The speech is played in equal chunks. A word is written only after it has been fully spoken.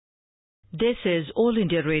This is All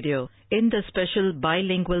India Radio. In the special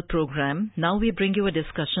bilingual program, now we bring you a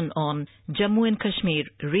discussion on Jammu and Kashmir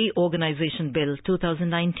Reorganization Bill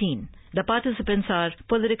 2019. The participants are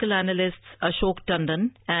political analysts Ashok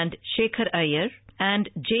Tandon and Shekhar Iyer and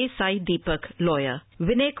J. Sai Deepak, lawyer.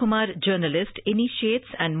 Vinay Kumar, journalist, initiates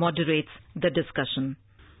and moderates the discussion.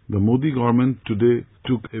 The Modi government today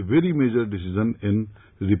took a very major decision in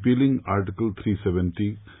repealing Article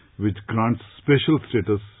 370, which grants special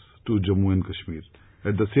status to Jammu and Kashmir.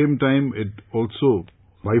 At the same time, it also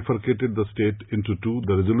bifurcated the state into two.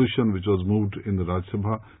 The resolution which was moved in the Rajya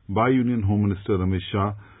Sabha by Union Home Minister Ramesh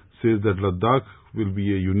Shah says that Ladakh will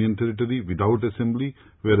be a union territory without assembly,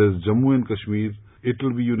 whereas Jammu and Kashmir, it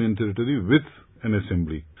will be union territory with an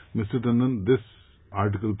assembly. Mr. Tandon, this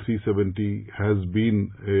Article 370 has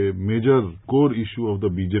been a major core issue of the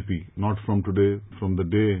BJP, not from today, from the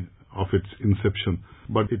day of its inception.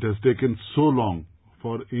 But it has taken so long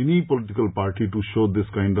for any political party to show this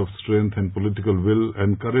kind of strength and political will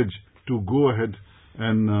and courage to go ahead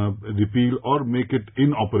and repeal or make it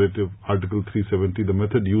inoperative, Article 370. The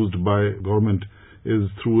method used by government is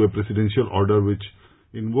through a presidential order which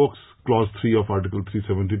invokes Clause 3 of Article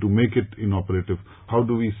 370 to make it inoperative. How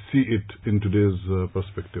do we see it in today's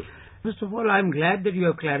perspective? First of all, I'm glad that you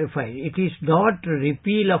have clarified. It is not a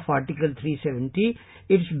repeal of Article 370.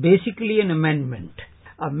 It's basically an amendment.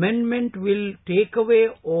 Amendment will take away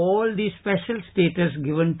all the special status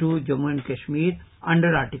given to Jammu and Kashmir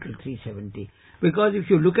under Article 370. Because if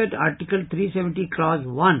you look at Article 370 Clause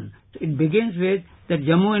 1, it begins with that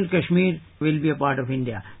Jammu and Kashmir will be a part of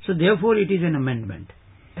India. So therefore it is an amendment.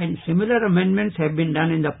 And similar amendments have been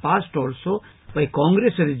done in the past also by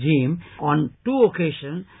Congress regime on two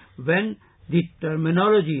occasions when the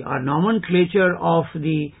terminology or nomenclature of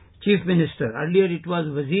the Chief Minister, earlier it was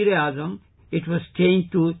Wazir-e-Azam, it was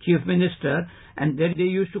changed to Chief Minister, and then they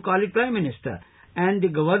used to call it Prime Minister. And the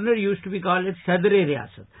Governor used to be called as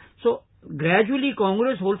Sadr-e-Riyasat. So, gradually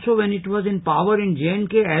Congress also, when it was in power in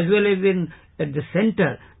J&K as well as at the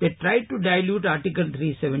centre, they tried to dilute Article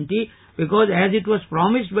 370 because as it was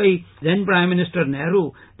promised by then Prime Minister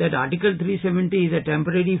Nehru that Article 370 is a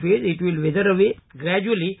temporary phase, it will wither away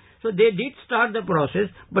gradually. So, they did start the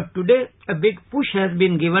process, but today a big push has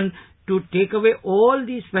been given to take away all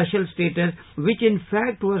the special status, which in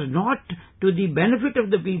fact was not to the benefit of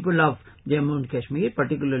the people of Jammu and Kashmir,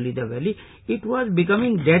 particularly the valley. It was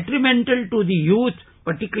becoming detrimental to the youth,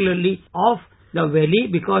 particularly of the valley,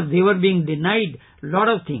 because they were being denied a lot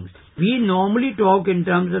of things. We normally talk in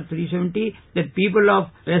terms of 370 that people of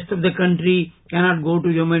rest of the country cannot go to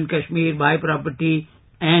Jammu and Kashmir, buy property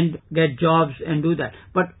and get jobs and do that.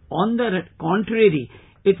 But on the contrary,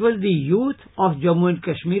 it was the youth of Jammu and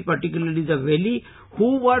Kashmir, particularly the valley,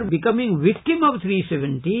 who were becoming victim of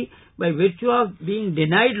 370 by virtue of being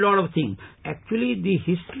denied a lot of things. Actually, the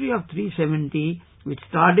history of 370, which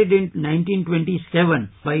started in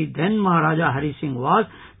 1927 by then Maharaja Hari Singh, was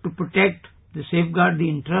to protect, to safeguard the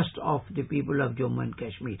interest of the people of Jammu and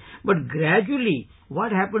Kashmir. But gradually,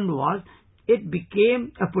 what happened was, it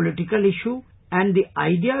became a political issue, and the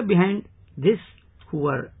idea behind this, who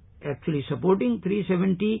were actually supporting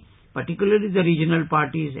 370, particularly the regional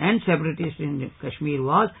parties and separatists in Kashmir,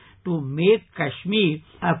 was to make Kashmir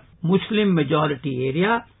a Muslim majority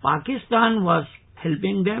area. Pakistan was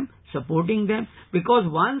helping them, supporting them, because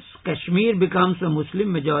once Kashmir becomes a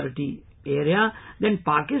Muslim majority area, then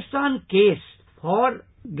Pakistan case for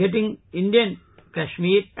getting Indian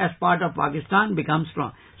Kashmir as part of Pakistan becomes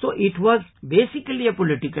strong. So it was basically a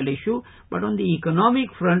political issue, but on the economic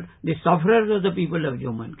front, the sufferers were the people of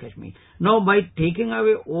Jammu and Kashmir. Now, by taking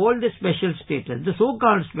away all the special status, the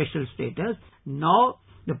so-called special status, now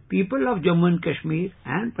the people of Jammu and Kashmir,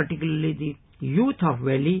 and particularly the youth of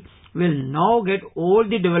Valley, will now get all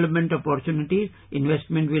the development opportunities,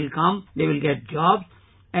 investment will come, they will get jobs,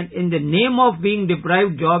 and in the name of being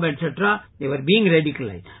deprived job, etc., they were being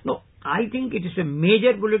radicalized. Now, I think it is a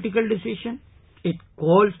major political decision. It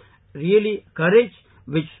calls really courage,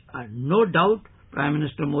 which no doubt Prime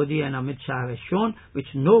Minister Modi and Amit Shah have shown, which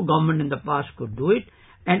no government in the past could do it.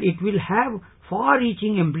 And it will have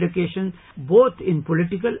far-reaching implications both in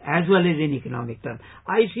political as well as in economic terms.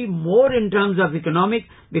 I see more in terms of economic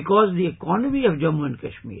because the economy of Jammu and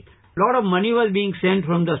Kashmir, a lot of money was being sent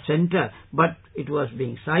from the centre, but it was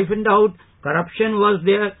being siphoned out. Corruption was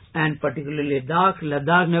there, and particularly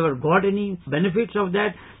Ladakh never got any benefits of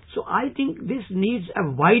that. So I think this needs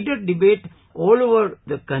a wider debate all over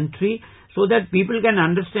the country so that people can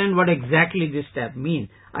understand what exactly this step means.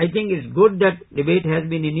 I think it's good that debate has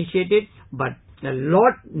been initiated, but a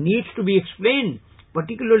lot needs to be explained,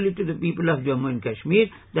 particularly to the people of Jammu and Kashmir,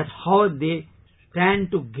 that how they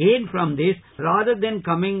stand to gain from this rather than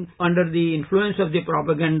coming under the influence of the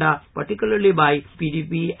propaganda, particularly by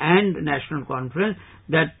PDP and National Conference,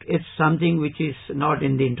 that it's something which is not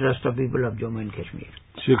in the interest of people of Jammu and Kashmir.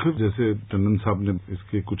 Shekhar, जैसे टंडन साहब ने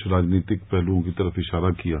इसके कुछ राजनीतिक पहलुओं की तरफ इशारा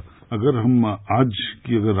किया, अगर हम आज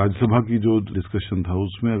की अगर राज्यसभा की जो डिस्कशन था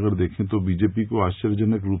उसमें अगर देखें तो बीजेपी को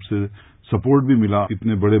आश्चर्यजनक रूप से सपोर्ट भी मिला।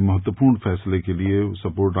 इतने बड़े महत्वपूर्ण फैसले के लिए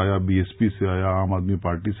सपोर्ट आया, बीएसपी से आया, आम आदमी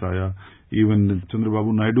पार्टी से आया, इवन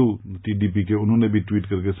चंद्रबाबू नायडू टीडीपी के, उन्होंने भी ट्वीट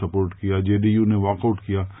करके सपोर्ट किया, जेडीयू ने वॉकआउट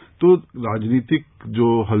किया। तो राजनीतिक जो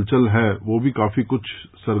हलचल है वो भी काफी कुछ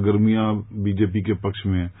सरगर्मियां बीजेपी के पक्ष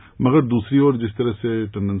में है। मगर दूसरी ओर जिस तरह से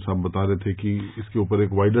टंडन साहब बता रहे थे कि इसके ऊपर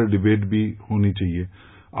एक वाइडर डिबेट भी होनी चाहिए।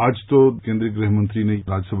 आज तो केंद्रीय गृह मंत्री ने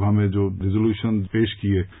राज्यसभा में जो रेजोल्यूशन पेश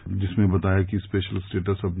किए जिसमें बताया कि स्पेशल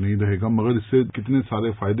स्टेटस अब नहीं रहेगा, मगर इससे कितने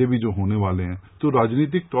सारे फायदे भी जो होने वाले हैं। तो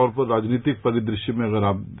राजनीतिक तौर पर, राजनीतिक परिदृश्य में अगर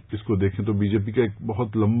आप इसको देखें तो बीजेपी का एक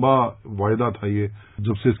बहुत लंबा वायदा था ये,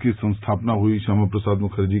 जब से इसकी संस्थापना हुई श्यामा प्रसाद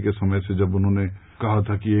मुखर्जी के समय से, जब उन्होंने कहा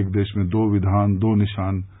था कि एक देश में 2 विधान 2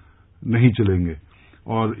 निशान नहीं चलेंगे,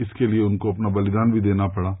 और इसके लिए उनको अपना बलिदान भी देना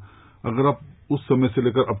पड़ा। अगर आप उस समय से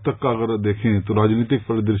लेकर अब तक का अगर देखें तो राजनीतिक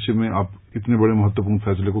परिदृश्य में आप इतने बड़े महत्वपूर्ण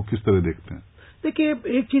फैसले को किस तरह देखते हैं? देखिए,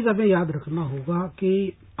 एक चीज हमें याद रखना होगा कि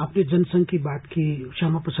आपने जनसंघ की बात की,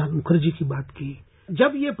 श्यामा प्रसाद मुखर्जी की बात की।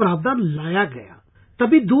 जब ये प्रावधान लाया गया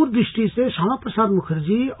तभी दूरदृष्टि से श्यामा प्रसाद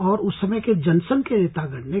मुखर्जी और उस समय के जनसंघ के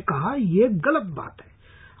नेतागण ने कहा ये गलत बात है।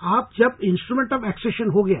 आप जब इंस्ट्रूमेंट ऑफ एक्सेशन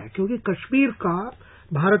हो गया, क्योंकि कश्मीर का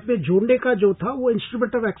भारत में जोड़ने का जो था वो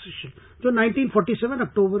इंस्ट्रूमेंट ऑफ एक्सेशन जो 1947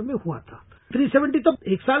 अक्टूबर में हुआ था, 370 तो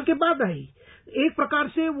 1 साल के बाद आई। एक प्रकार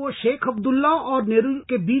से वो शेख अब्दुल्ला और नेहरू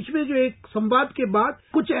के बीच में जो एक संवाद के बाद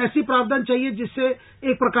कुछ ऐसी प्रावधान चाहिए जिससे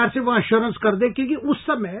एक प्रकार से वो एश्योरेंस कर दे, क्योंकि उस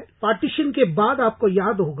समय पार्टीशन के बाद आपको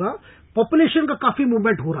याद होगा पॉपुलेशन का काफी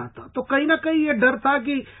मूवमेंट हो रहा था, तो कहीं ना कहीं ये डर था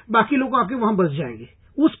कि बाकी लोग आके वहां बस जाएंगे।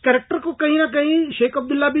 उस कैरेक्टर को कहीं ना कहीं शेख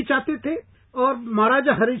अब्दुल्ला भी चाहते थे और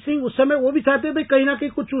महाराजा हरि सिंह उस समय वो भी चाहते थे कहीं ना कहीं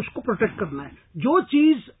कुछ उसको प्रोटेक्ट करना है। जो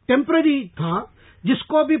चीज टेम्पररी था,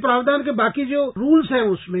 जिसको भी प्रावधान के बाकी जो रूल्स हैं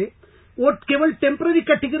उसमें वो केवल टेम्पररी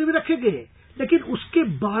कैटेगरी में रखे गए, लेकिन उसके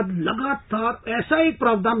बाद लगातार ऐसा एक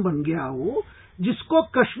प्रावधान बन गया हो जिसको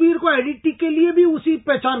कश्मीर को आइडेंटिटी के लिए भी उसी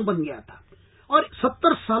पहचान बन गया था। और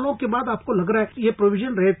 70 सालों के बाद आपको लग रहा है ये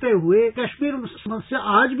प्रोविजन रहते हुए कश्मीर समस्या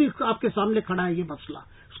आज भी आपके सामने खड़ा है ये मसला।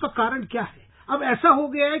 उसका कारण क्या है? अब ऐसा हो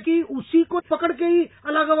गया है कि उसी को पकड़ के ही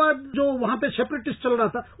अलगाववाद जो वहां पे सेपरेटिस्ट चल रहा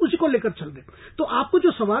था उसी को लेकर चल रहे। तो आपको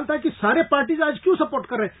जो सवाल था कि सारे पार्टीज आज क्यों सपोर्ट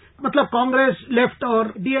कर रहे हैं, मतलब कांग्रेस, लेफ्ट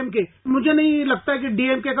और डीएमके, मुझे नहीं लगता है कि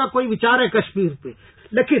डीएमके का कोई विचार है कश्मीर पे।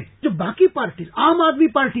 लेकिन जो बाकी पार्टी, आम आदमी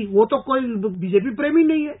पार्टी, वो तो कोई बीजेपी प्रेमी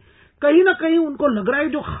नहीं है। कहीं ना कहीं उनको लग रहा है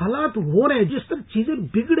जो हालात हो रहे हैं, जिस तरह चीजें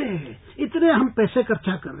बिगड़े हैं, इतने हम पैसे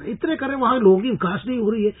खर्चा कर रहे हैं, इतने कर रहे हैं, वहां लोगों की विकास नहीं हो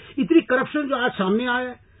रही है, इतनी करप्शन जो आज सामने आया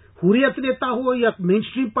है, हुर्रियत नेता हो या मेन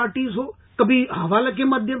स्ट्रीम पार्टीज हो, कभी हवाले के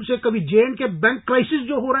माध्यम से, कभी जेएंड के बैंक क्राइसिस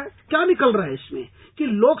जो हो रहा है, क्या निकल रहा है इसमें कि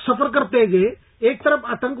लोग सफर करते गए। एक तरफ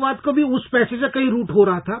आतंकवाद को भी उस पैसे से कहीं रूट हो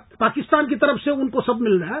रहा था, पाकिस्तान की तरफ से उनको सब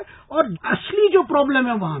मिल रहा है। और असली जो प्रॉब्लम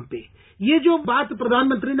है वहां पे, ये जो बात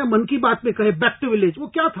प्रधानमंत्री ने मन की बात में कहे बैक टू विलेज, वो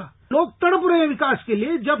क्या था? लोग तड़प रहे हैं विकास के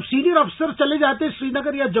लिए। जब सीनियर अफसर चले जाते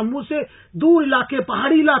श्रीनगर या जम्मू से दूर इलाके,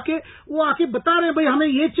 पहाड़ी इलाके, वो आके बता रहे हैं भाई हमें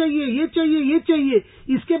ये चाहिए, ये चाहिए, ये चाहिए।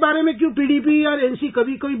 इसके बारे में क्यों पीडीपी या एनसी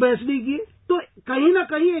कभी कोई बहस नहीं की? तो कहीं ना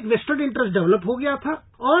कहीं एक वेस्टर्न इंटरेस्ट डेवलप हो गया था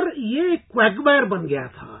और ये एक क्वैगमायर बन गया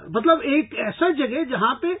था। मतलब एक ऐसा जगह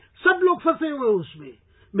जहां पे सब लोग फंसे हुए उसमें,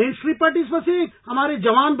 मेन स्ट्रीम पार्टीज फंसे, हमारे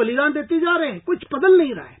जवान बलिदान देते जा रहे हैं, कुछ बदल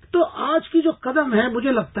नहीं रहा है। तो आज की जो कदम है,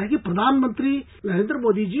 मुझे लगता है कि प्रधानमंत्री नरेंद्र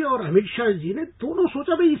मोदी जी और अमित शाह जी ने दोनों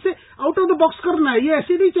सोचा भाई इसे आउट ऑफ द बॉक्स करना है, ये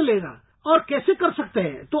ऐसे नहीं चलेगा। और कैसे कर सकते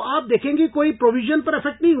हैं? तो आप देखेंगे कोई प्रोविजन पर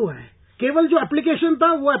इफेक्ट नहीं हुआ है, केवल जो एप्लीकेशन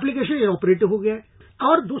था वो एप्लीकेशन इनऑपरेटिव हो गया है।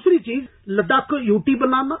 और दूसरी चीज, लद्दाख को यूटी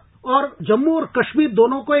बनाना और जम्मू और कश्मीर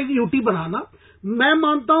दोनों को एक यूटी बनाना, मैं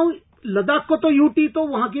मानता हूं लद्दाख को तो यूटी तो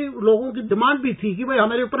वहां के लोगों की डिमांड भी थी कि भाई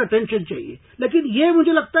हमारे ऊपर अटेंशन चाहिए, लेकिन ये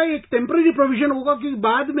मुझे लगता है एक टेम्पररी प्रोविजन होगा कि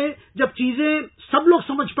बाद में जब चीजें सब लोग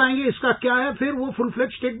समझ पाएंगे इसका क्या है, फिर वो फुल फ्लेज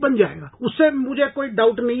स्टेट बन जाएगा। उससे मुझे कोई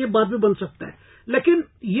डाउट नहीं है, बाद में बन सकता है। लेकिन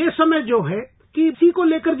ये समय जो है कि इसी को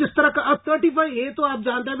लेकर जिस तरह का, अब 35A तो आप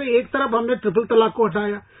जानते हैं भाई, एक तरफ हमने ट्रिपल तलाक को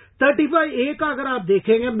हटाया, 35A का अगर आप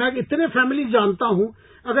देखेंगे, मैं इतने फैमिली जानता हूं,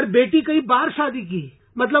 अगर बेटी कहीं बाहर शादी की,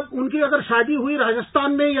 मतलब उनकी अगर शादी हुई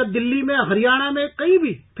राजस्थान में या दिल्ली में, हरियाणा में, कहीं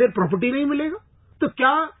भी, फिर प्रॉपर्टी नहीं मिलेगा। तो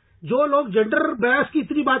क्या जो लोग जेंडर बयास की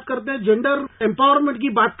इतनी बात करते हैं, जेंडर एम्पावरमेंट की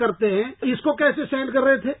बात करते हैं, इसको कैसे सहन कर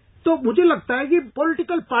रहे थे? तो मुझे लगता है कि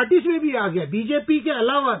पॉलिटिकल पार्टीज में भी आ गया, बीजेपी के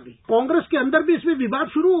अलावा भी कांग्रेस के अंदर भी इसमें विवाद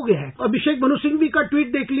शुरू हो गया है। अभिषेक मनु सिंघवी का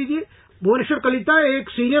ट्वीट देख लीजिए, भुवनेश्वर कलिता एक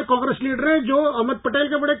सीनियर कांग्रेस लीडर है जो अहमद पटेल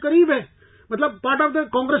के बड़े करीब है, मतलब part of the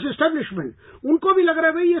Congress establishment. उनको भी लग रहा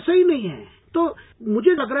है भाई ये सही नहीं है। तो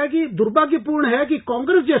मुझे लग रहा है कि दुर्भाग्यपूर्ण है कि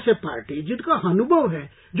कांग्रेस जैसे पार्टी जिनका अनुभव है,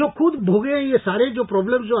 जो खुद भोगे ये सारे जो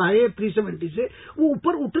प्रॉब्लम जो आए 370 से, वो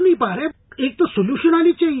ऊपर उठ नहीं पा रहे। एक तो सोल्यूशन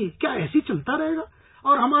आनी चाहिए। क्या ऐसे ही चलता रहेगा?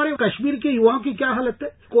 और हमारे कश्मीर के युवाओं की क्या हालत है?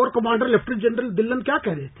 Core commander lieutenant general Dhillon क्या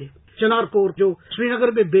कह रहे थे? चनार कोर जो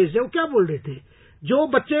श्रीनगर में बेस्ड है, वो क्या बोल रहे थे? जो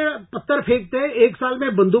बच्चे पत्थर फेंकते हैं, एक साल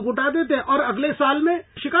में बंदूक उठा देते हैं और अगले साल में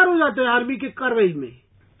शिकार हो जाते हैं आर्मी की कार्रवाई में।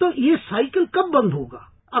 तो ये साइकिल कब बंद होगा?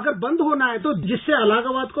 अगर बंद होना है तो जिससे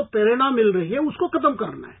अलगाववाद को प्रेरणा मिल रही है उसको खत्म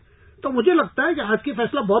करना है। तो मुझे लगता है कि आज की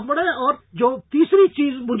फैसला बहुत बड़ा है। और जो तीसरी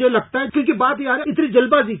चीज मुझे लगता है, क्योंकि बात यार इतनी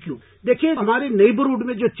जल्दबाजी क्यों? देखिए हमारे नेबरहुड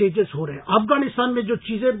में जो चेंजेस हो रहे हैं, अफगानिस्तान में जो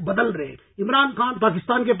चीजें बदल रहे हैं, इमरान खान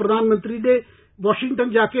पाकिस्तान के प्रधानमंत्री ने वॉशिंगटन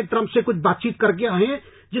जाके ट्रंप से कुछ बातचीत करके आए हैं,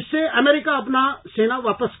 जिससे अमेरिका अपना सेना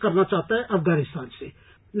वापस करना चाहता है अफगानिस्तान से।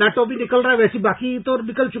 नाटो भी निकल रहा है, वैसे बाकी तो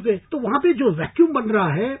निकल चुके। तो वहां पे जो वैक्यूम बन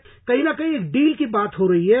रहा है, कहीं ना कहीं एक डील की बात हो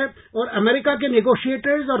रही है और अमेरिका के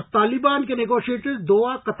नेगोशिएटर्स और तालिबान के नेगोशिएटर्स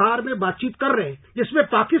दोहा कतार में बातचीत कर रहे हैं, जिसमें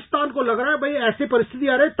पाकिस्तान को लग रहा है भाई ऐसी परिस्थिति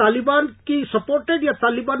आ रही है, तालिबान की सपोर्टेड या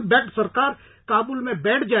तालिबान बैक्ड सरकार काबुल में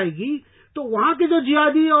बैठ जाएगी तो वहां के जो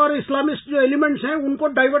जिहादी और इस्लामिस्ट जो एलिमेंट्स हैं उनको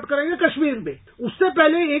डाइवर्ट करेंगे कश्मीर में। उससे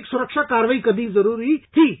पहले एक सुरक्षा कार्रवाई करनी जरूरी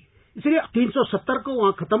थी। इसलिए 370 को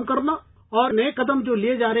वहां खत्म करना और नए कदम जो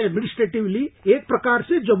लिए जा रहे हैं एडमिनिस्ट्रेटिवली, एक प्रकार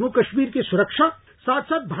से जम्मू कश्मीर की सुरक्षा, साथ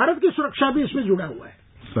साथ भारत की सुरक्षा भी इसमें जुड़ा हुआ है।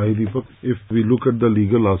 Sai Deepak, if we look at the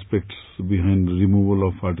legal aspects behind removal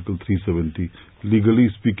of Article 370, legally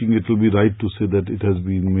speaking, it will be right to say that it has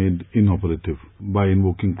been made inoperative by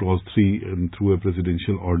invoking Clause 3 and through a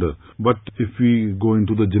presidential order. But if we go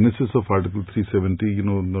into the genesis of Article 370,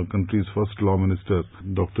 the country's first law minister,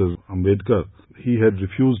 Dr. Ambedkar, he had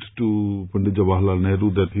refused to Pandit Jawaharlal Nehru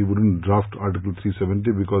that he wouldn't draft Article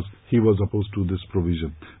 370 because he was opposed to this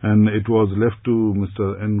provision. And it was left to Mr.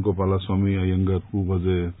 N. Gopalaswamy Iyer, who was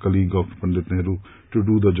a colleague of Pandit Nehru, to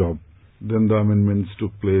do the job. Then the amendments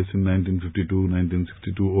took place in 1952,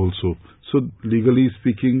 1962 also. So legally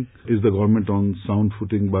speaking, is the government on sound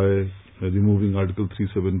footing by removing Article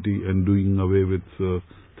 370 and doing away with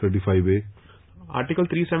 35A? Article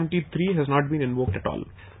 373 has not been invoked at all.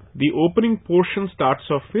 The opening portion starts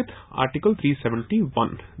off with Article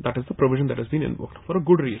 371. That is the provision that has been invoked for a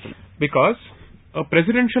good reason. Because a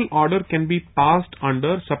presidential order can be passed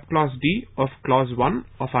under subclause D of clause 1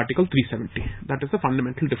 of Article 370. That is the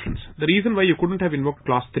fundamental difference. The reason why you couldn't have invoked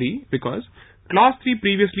clause 3, because clause 3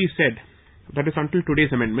 previously said, that is until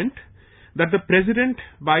today's amendment, that the president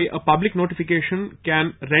by a public notification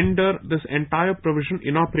can render this entire provision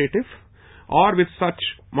inoperative or with such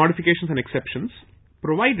modifications and exceptions,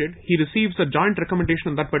 provided he receives a joint recommendation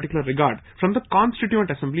in that particular regard from the Constituent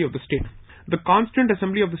Assembly of the state. The Constituent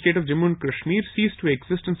Assembly of the state of Jammu and Kashmir ceased to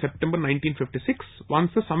exist in September 1956 once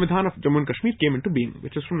the Samvidhan of Jammu and Kashmir came into being,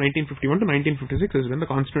 which is from 1951 to 1956 is when the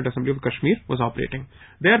Constituent Assembly of Kashmir was operating.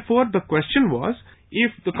 Therefore, the question was, if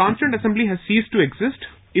the Constituent Assembly has ceased to exist,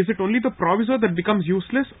 is it only the proviso that becomes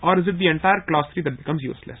useless or is it the entire clause 3 that becomes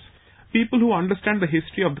useless? People who understand the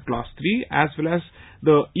history of the clause 3 as well as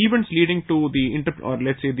the events leading to the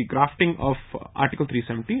the grafting of Article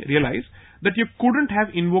 370 realize that you couldn't have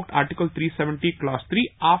invoked Article 370 clause 3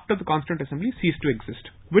 after the Constituent Assembly ceased to exist.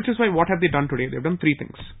 Which is why what have they done today? They've done three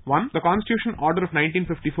things. One, the Constitution Order of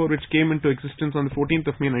 1954, which came into existence on the 14th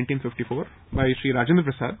of May 1954 by Sri Rajendra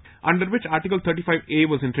Prasad, under which Article 35A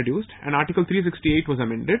was introduced and Article 368 was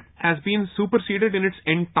amended, has been superseded in its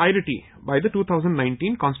entirety by the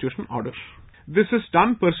 2019 Constitutional Order. This is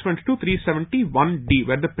done pursuant to 371D,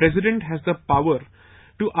 where the President has the power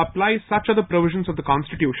to apply such other provisions of the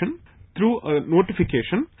Constitution through a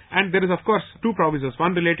notification, and there is of course two provisos,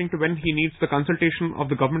 one relating to when he needs the consultation of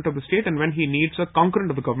the government of the state and when he needs a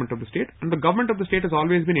concurrent of the government of the state, and the government of the state has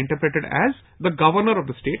always been interpreted as the governor of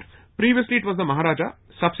the state. Previously it was the Maharaja,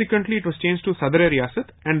 subsequently it was changed to Sadr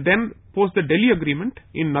Riyasat, and then post the Delhi Agreement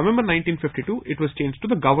in November 1952 it was changed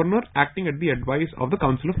to the governor acting at the advice of the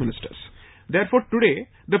Council of Ministers. Therefore, today,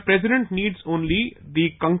 the President needs only the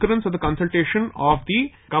concurrence or the consultation of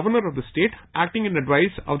the Governor of the state acting in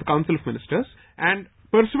advice of the Council of Ministers, and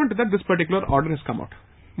pursuant to that, this particular order has come out.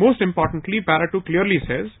 Most importantly, Para 2 clearly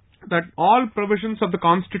says that all provisions of the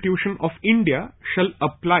Constitution of India shall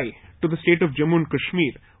apply to the state of Jammu and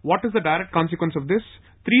Kashmir. What is the direct consequence of this?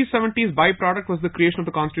 370's byproduct was the creation of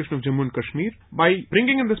the Constitution of Jammu and Kashmir. By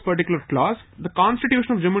bringing in this particular clause, the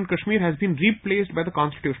Constitution of Jammu and Kashmir has been replaced by the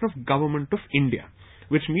Constitution of Government of India.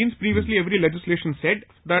 which means previously every legislation said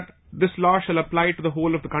that this law shall apply to the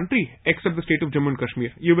whole of the country except the state of Jammu and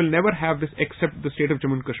Kashmir. You will never have this except the state of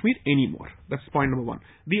Jammu and Kashmir anymore. That's point number one.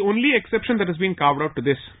 The only exception that has been carved out to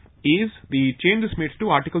this is the changes made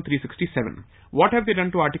to Article 367. What have they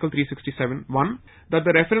done to Article 367? One, that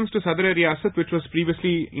the reference to Sadr Riyasat, which was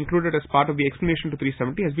previously included as part of the explanation to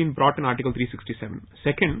 370, has been brought in Article 367.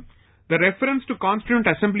 Second, the reference to Constituent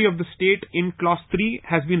Assembly of the state in Clause 3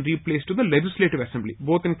 has been replaced to the Legislative Assembly,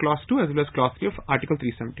 both in Clause 2 as well as Clause 3 of Article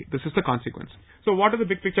 370. This is the consequence. So what are the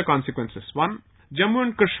big picture consequences? One,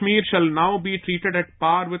 Jammu and Kashmir shall now be treated at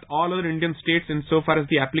par with all other Indian states insofar as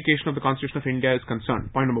the application of the Constitution of India is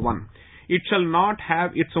concerned. Point number one. It shall not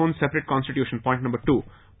have its own separate constitution. Point number two.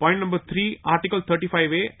 Point number three, Article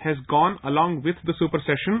 35A has gone along with the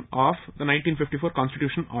supersession of the 1954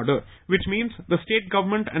 Constitution Order, which means the state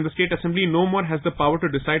government and the state assembly no more has the power to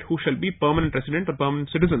decide who shall be permanent resident or permanent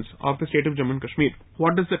citizens of the state of Jammu and Kashmir.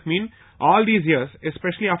 What does that mean? All these years,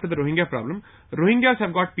 especially after the Rohingya problem, Rohingyas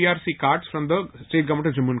have got PRC cards from the state government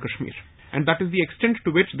of Jammu and Kashmir. And that is the extent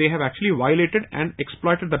to which they have actually violated and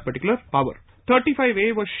exploited that particular power.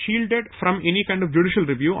 35A was shielded from any kind of judicial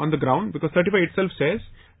review on the ground because 35 itself says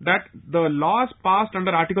that the laws passed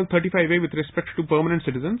under Article 35A with respect to permanent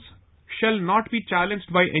citizens shall not be challenged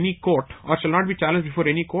by any court or shall not be challenged before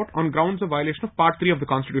any court on grounds of violation of Part 3 of the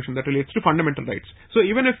Constitution that relates to fundamental rights. So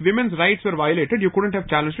even if women's rights were violated, you couldn't have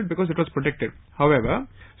challenged it because it was protected. However,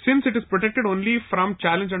 since it is protected only from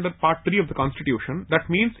challenge under Part 3 of the Constitution, that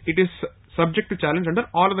means it is subject to challenge under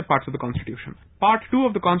all other parts of the Constitution. Part 2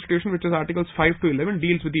 of the Constitution, which is Articles 5 to 11,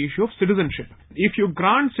 deals with the issue of citizenship. If you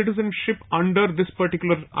grant citizenship under this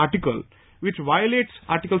particular article, which violates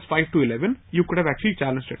Articles 5 to 11, you could have actually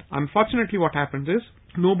challenged it. Unfortunately, what happens is,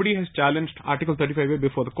 nobody has challenged Article 35A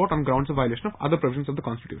before the court on grounds of violation of other provisions of the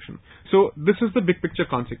Constitution. So, this is the big picture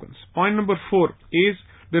consequence. Point number 4 is,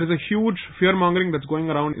 there is a huge fear-mongering that's going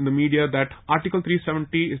around in the media that Article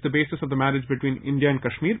 370 is the basis of the marriage between India and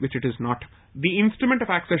Kashmir, which it is not. The instrument of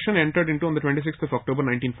accession entered into on the 26th of October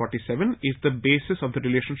 1947 is the basis of the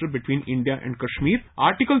relationship between India and Kashmir.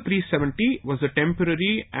 Article 370 was a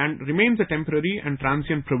temporary and remains a temporary and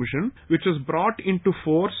transient provision which was brought into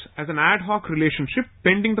force as an ad hoc relationship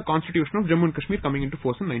pending the Constitution of Jammu and Kashmir coming into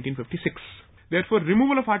force in 1956. Therefore,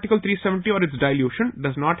 removal of Article 370 or its dilution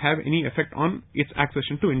does not have any effect on its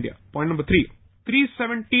accession to India. Point number 3.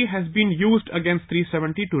 370 has been used against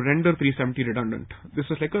 370 to render 370 redundant. This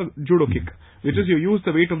is like a judo kick, which is you use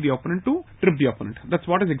the weight of the opponent to trip the opponent. That's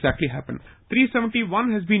what has exactly happened.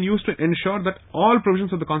 371 has been used to ensure that all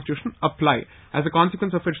provisions of the Constitution apply. As a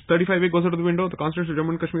consequence of which, 35A goes out of the window, the Constitution of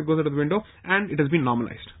Jammu and Kashmir goes out of the window, and it has been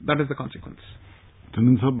normalized. That is the consequence.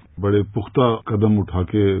 Tandon साहब, बड़े पुख्ता कदम उठा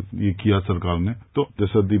के ये किया सरकार ने। तो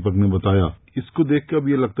जैसा दीपक ने बताया, इसको देख के अब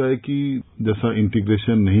ये लगता है कि जैसा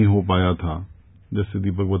इंटीग्रेशन नहीं हो पाया था, जैसे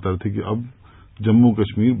दीपक बता रहे थे कि अब जम्मू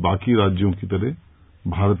कश्मीर बाकी राज्यों की तरह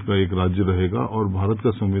भारत का एक राज्य रहेगा और भारत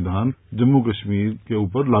का संविधान जम्मू कश्मीर के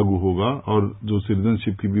ऊपर लागू होगा और जो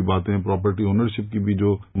सिटीजनशिप की भी बातें, प्रॉपर्टी ओनरशिप की भी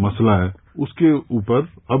जो मसला है, उसके ऊपर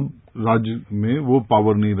अब राज्य में वो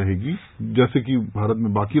पावर नहीं रहेगी, जैसे कि भारत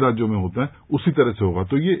में बाकी राज्यों में होता है उसी तरह से होगा।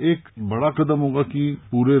 तो ये एक बड़ा कदम होगा कि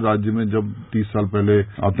पूरे राज्य में जब 30 साल पहले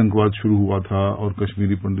आतंकवाद शुरू हुआ था और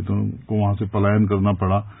कश्मीरी पंडितों को वहां से पलायन करना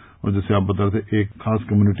पड़ा और जैसे आप बता रहे थे एक खास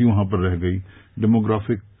कम्युनिटी वहां पर रह गई,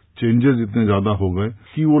 डेमोग्राफिक चेंजेस इतने ज्यादा हो गए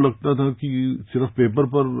कि वो लगता था कि सिर्फ पेपर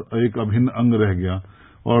पर एक अभिन्न अंग रह गया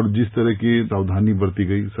और जिस तरह की सावधानी बरती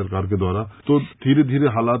गई सरकार के द्वारा, तो धीरे धीरे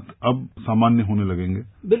हालात अब सामान्य होने लगेंगे।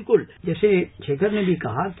 बिल्कुल, जैसे शेखर ने भी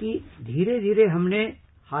कहा कि धीरे धीरे हमने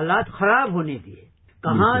हालात खराब होने दिए।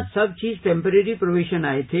 कहाँ सब चीज टेम्परेरी प्रोविजन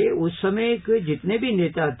आए थे, उस समय के जितने भी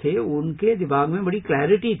नेता थे उनके दिमाग में बड़ी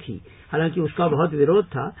क्लैरिटी थी, हालांकि उसका बहुत विरोध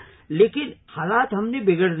था, लेकिन हालात हमने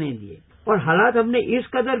बिगड़ने दिए और हालात हमने इस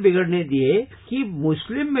कदर बिगड़ने दिए कि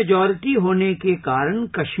मुस्लिम मेजॉरिटी होने के कारण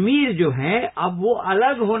कश्मीर जो है अब वो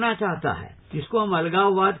अलग होना चाहता है, जिसको हम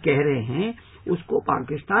अलगाववाद कह रहे हैं, उसको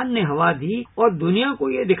पाकिस्तान ने हवा दी और दुनिया को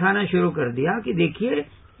ये दिखाना शुरू कर दिया कि देखिए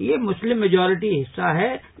ये मुस्लिम मेजॉरिटी हिस्सा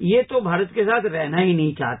है, ये तो भारत के साथ रहना ही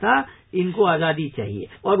नहीं चाहता, इनको आजादी चाहिए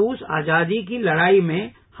और उस आजादी की लड़ाई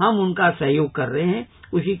में हम उनका सहयोग कर रहे हैं।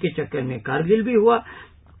 उसी के चक्कर में कारगिल भी हुआ।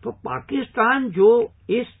 तो पाकिस्तान जो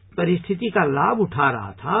इस परिस्थिति का लाभ उठा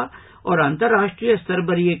रहा था और अंतर्राष्ट्रीय स्तर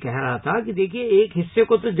पर ये कह रहा था कि देखिए एक हिस्से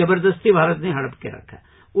को तो जबरदस्ती भारत ने हड़प के रखा है,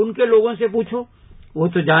 उनके लोगों से पूछो, वो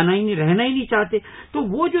तो जाना ही नहीं, रहना ही नहीं चाहते। तो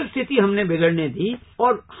वो जो स्थिति हमने बिगड़ने दी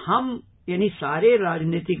और हम यानी सारे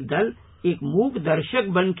राजनीतिक दल एक मूक दर्शक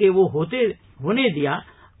बन के वो होने दिया,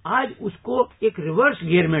 आज उसको एक रिवर्स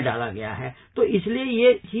गियर में डाला गया है। तो इसलिए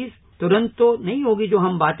ये चीज तुरंत तो नहीं होगी जो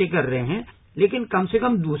हम बातें कर रहे हैं, लेकिन कम से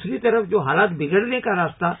कम दूसरी तरफ जो हालात बिगड़ने का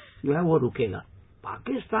रास्ता जो है वो रुकेगा।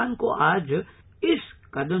 पाकिस्तान को आज इस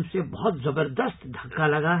कदम से बहुत जबरदस्त धक्का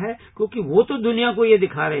लगा है, क्योंकि वो तो दुनिया को ये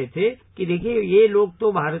दिखा रहे थे कि देखिए ये लोग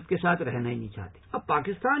तो भारत के साथ रहना ही नहीं चाहते। अब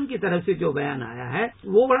पाकिस्तान की तरफ से जो बयान आया है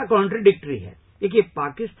वो बड़ा कॉन्ट्रडिक्टरी है। देखिए,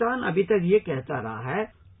 पाकिस्तान अभी तक ये कहता रहा है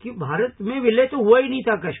कि भारत में विलय तो हुआ ही नहीं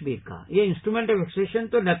था कश्मीर का, ये इंस्ट्रूमेंट ऑफ एक्सेशन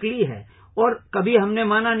तो नकली है और कभी हमने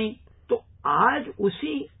माना नहीं। तो आज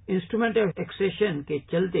उसी इंस्ट्रूमेंट ऑफ एक्सेशन के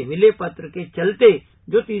चलते, विलय पत्र के चलते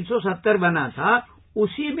जो 370 बना था,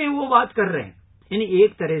 उसी में वो बात कर रहे हैं। यानी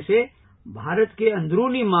एक तरह से भारत के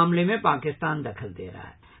अंदरूनी मामले में पाकिस्तान दखल दे रहा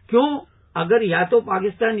है। क्यों? अगर या तो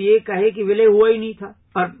पाकिस्तान ये कहे कि विलय हुआ ही नहीं था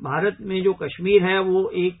और भारत में जो कश्मीर है वो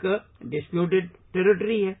एक डिस्प्यूटेड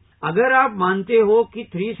टेरिटरी है। अगर आप मानते हो कि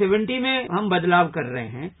 370 में हम बदलाव कर रहे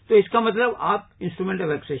हैं तो इसका मतलब आप इंस्ट्रूमेंट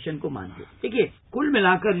ऑफ एक्सेशन को मानते हो। देखिए, कुल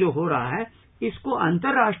मिलाकर जो हो रहा है इसको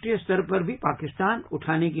अंतर्राष्ट्रीय स्तर पर भी पाकिस्तान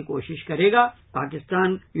उठाने की कोशिश करेगा।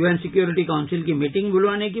 पाकिस्तान यूएन सिक्योरिटी काउंसिल की मीटिंग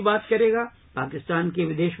बुलवाने की बात करेगा। पाकिस्तान के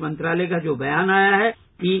विदेश मंत्रालय का जो बयान आया है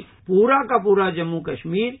कि पूरा का पूरा जम्मू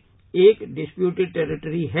कश्मीर एक डिस्प्यूटेड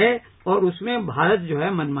टेरिटरी है और उसमें भारत जो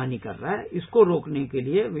है मनमानी कर रहा है, इसको रोकने के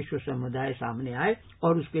लिए विश्व समुदाय सामने आए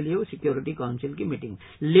और उसके लिए वो सिक्योरिटी काउंसिल की मीटिंग।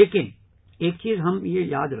 लेकिन एक चीज हम ये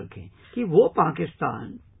याद रखें कि वो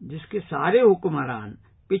पाकिस्तान जिसके सारे हुक्मरान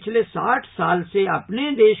पिछले 60 साल से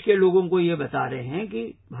अपने देश के लोगों को ये बता रहे हैं कि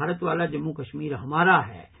भारत वाला जम्मू कश्मीर हमारा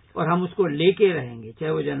है और हम उसको लेके रहेंगे,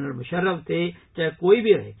 चाहे वो जनरल मुशर्रफ थे, चाहे कोई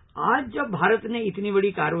भी रहे। आज जब भारत ने इतनी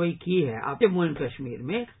बड़ी कार्रवाई की है जम्मू एंड कश्मीर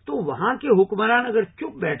में, तो वहां के हुक्मरान अगर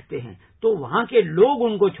चुप बैठते हैं तो वहां के लोग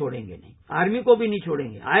उनको छोड़ेंगे नहीं, आर्मी को भी नहीं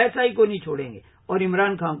छोड़ेंगे, ISI को नहीं छोड़ेंगे और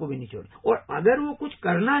इमरान खान को भी नहीं छोड़ेंगे। और अगर वो कुछ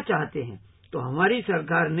करना चाहते हैं तो हमारी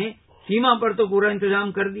सरकार ने सीमा पर तो पूरा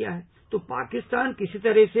इंतजाम कर दिया है। तो पाकिस्तान किसी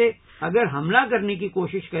तरह से अगर हमला करने की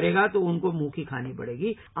कोशिश करेगा तो उनको मुंह की खानी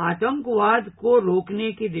पड़ेगी। आतंकवाद को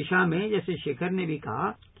रोकने की दिशा में, जैसे शेखर ने भी कहा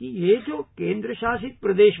कि ये जो केंद्र शासित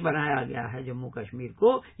प्रदेश बनाया गया है जम्मू कश्मीर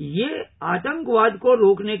को, ये आतंकवाद को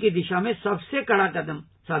रोकने की दिशा में सबसे कड़ा कदम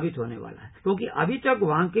साबित होने वाला है। क्योंकि अभी तक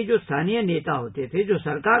वहां के जो स्थानीय नेता होते थे, जो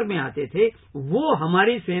सरकार में आते थे, वो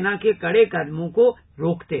हमारी सेना के कड़े कदमों को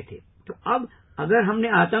रोकते थे। तो अब अगर हमने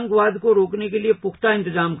आतंकवाद को रोकने के लिए पुख्ता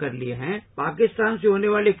इंतजाम कर लिए हैं, पाकिस्तान से होने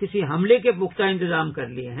वाले किसी हमले के पुख्ता इंतजाम कर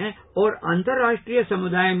लिए हैं और अंतर्राष्ट्रीय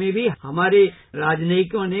समुदाय में भी हमारे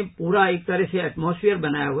राजनयिकों ने पूरा एक तरह से एटमॉस्फेयर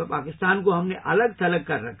बनाया हुआ है, पाकिस्तान को हमने अलग थलग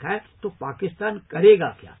कर रखा है, तो पाकिस्तान करेगा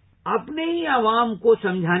क्या? अपने ही आवाम को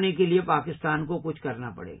समझाने के लिए पाकिस्तान को कुछ करना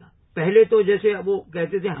पड़ेगा। पहले तो जैसे वो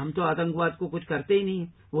कहते थे हम तो आतंकवाद को कुछ करते ही नहीं है,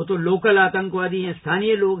 वो तो लोकल आतंकवादी हैं,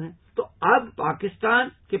 स्थानीय लोग हैं। तो अब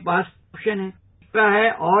पाकिस्तान के पास ऑप्शन है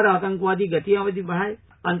और आतंकवादी गतिविधि बढ़ाए,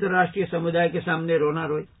 अंतर्राष्ट्रीय समुदाय के सामने रोना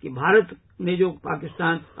रोए कि भारत ने जो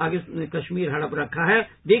पाकिस्तान आगे कश्मीर हड़प रखा है,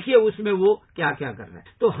 देखिए उसमें वो क्या क्या कर रहा है।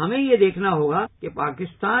 तो हमें ये देखना होगा कि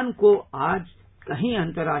पाकिस्तान को आज कहीं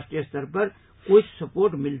अंतर्राष्ट्रीय स्तर पर कुछ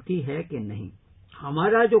सपोर्ट मिलती है कि नहीं।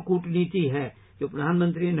 हमारा जो कूटनीति है, जो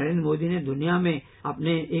प्रधानमंत्री नरेंद्र मोदी ने दुनिया में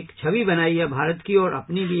अपने एक छवि बनाई है भारत की और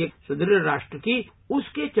अपनी भी एक सुदृढ़ राष्ट्र की,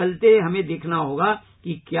 उसके चलते हमें देखना होगा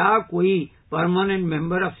कि क्या कोई permanent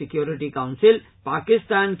member of security council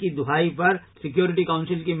Pakistan की दुहाई पर सिक्योरिटी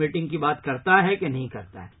काउंसिल की मीटिंग की बात करता है कि नहीं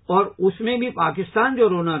करता है। और उसमें भी पाकिस्तान जो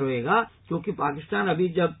रोना रोएगा, क्योंकि पाकिस्तान अभी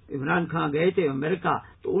जब इमरान खान गए थे अमेरिका,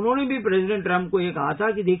 तो उन्होंने भी प्रेसिडेंट ट्रंप को ये कहा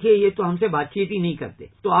था कि देखिए ये तो हमसे बातचीत ही नहीं करते,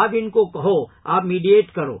 तो आप इनको कहो, आप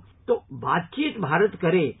मीडिएट करो। तो बातचीत भारत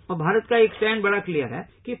करे और भारत का एक स्टैंड बड़ा क्लियर है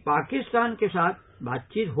कि पाकिस्तान के साथ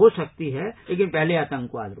बातचीत हो सकती है, लेकिन पहले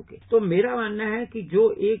आतंकवाद रुके। तो मेरा मानना है कि जो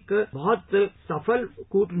एक बहुत सफल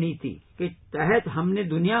कूटनीति के तहत हमने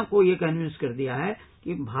दुनिया को ये कन्विंस कर दिया है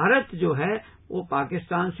कि भारत जो है वो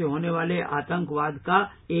पाकिस्तान से होने वाले आतंकवाद का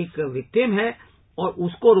एक विक्टिम है और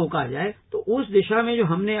उसको रोका जाए, तो उस दिशा में जो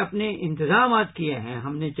हमने अपने इंतजाम किए हैं,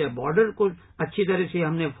 हमने चाहे बॉर्डर को अच्छी तरह से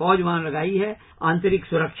हमने फौज वहां लगाई है, आंतरिक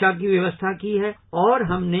सुरक्षा की व्यवस्था की है और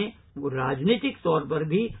हमने वो राजनीतिक तौर पर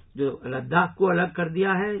भी जो लद्दाख को अलग कर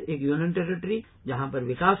दिया है, एक यूनियन टेरिटरी जहां पर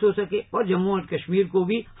विकास हो सके, और जम्मू और कश्मीर को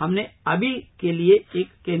भी हमने अभी के लिए एक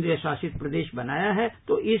केंद्रीय शासित प्रदेश बनाया है।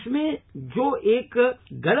 तो इसमें जो एक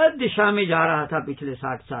गलत दिशा में जा रहा था पिछले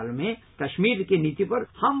 60 साल में कश्मीर की नीति पर,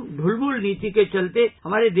 हम ढुलमुल नीति के चलते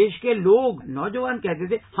हमारे देश के लोग नौजवान कहते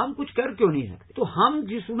थे हम कुछ कर क्यों नहीं सकते। तो हम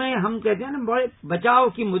जिसमें हम कहते हैं ना बड़े बचाव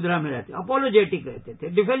की मुद्रा में रहते, अपोलोजेटिक रहते थे,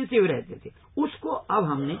 डिफेंसिव रहते थे, उसको अब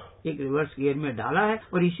हमने एक रिवर्स गियर में डाला है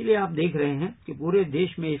और इसीलिए आप देख रहे हैं कि पूरे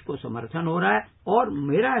देश में इसको समर्थन हो रहा है। और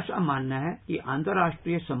मेरा ऐसा मानना है कि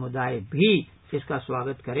अंतर्राष्ट्रीय समुदाय भी इसका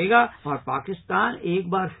स्वागत करेगा और पाकिस्तान एक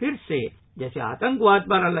बार फिर से जैसे आतंकवाद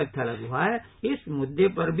पर अलग थलग हुआ है, इस मुद्दे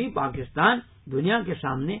पर भी पाकिस्तान दुनिया के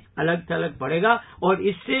सामने अलग थलग पड़ेगा और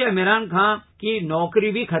इससे इमरान खान की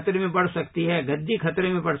नौकरी भी खतरे में पड़ सकती है, गद्दी खतरे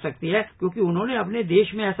में पड़ सकती है, क्योंकि उन्होंने अपने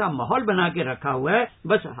देश में ऐसा माहौल बना के रखा हुआ है,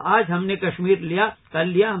 बस आज हमने कश्मीर लिया, कल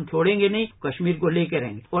लिया, हम छोड़ेंगे नहीं, कश्मीर को लेके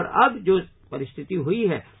रहेंगे। और अब जो परिस्थिति हुई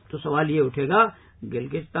है तो सवाल ये उठेगा,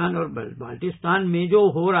 गिलगिस्तान और बाल्टिस्तान में जो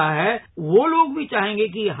हो रहा है, वो लोग भी चाहेंगे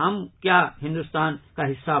कि हम क्या हिंदुस्तान का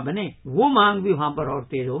हिस्सा बने, वो मांग भी वहां पर और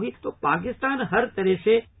तेज होगी। तो पाकिस्तान हर तरह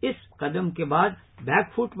से इस कदम के बाद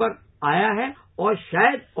बैकफुट पर आया है और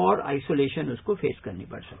शायद और आइसोलेशन उसको फेस करनी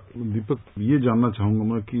पड़ सकती है। दीपक, ये जानना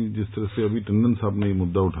चाहूंगा मैं कि जिस तरह से अभी टंडन साहब ने ये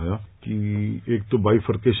मुद्दा उठाया कि एक तो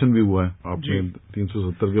बाइफर्केशन भी हुआ है, आपने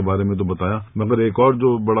 370 के बारे में तो बताया, मगर एक और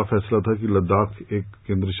जो बड़ा फैसला था कि लद्दाख एक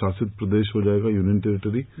केंद्र शासित प्रदेश हो जाएगा, यूनियन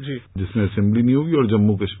टेरिटरी, जिसमें असेंबली नहीं होगी, और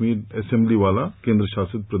जम्मू कश्मीर असेंबली वाला केंद्र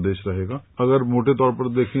शासित प्रदेश रहेगा। अगर मोटे तौर पर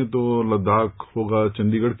देखें तो लद्दाख होगा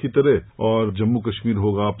चंडीगढ़ की तरह और जम्मू कश्मीर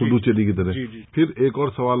होगा पुडुचेरी की तरह। फिर एक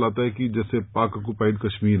और सवाल आता है कि जैसे पाक ऑक्युपाइड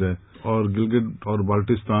कश्मीर है और गिलगित और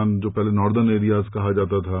बाल्टिस्तान जो पहले नॉर्दर्न एरियाज कहा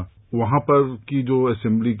जाता था, वहां पर की जो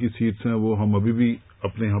असेंबली की सीट्स हैं वो हम अभी भी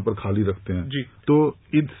अपने यहाँ पर खाली रखते हैं। तो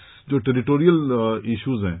इस जो टेरिटोरियल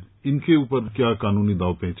इश्यूज हैं, इनके ऊपर क्या कानूनी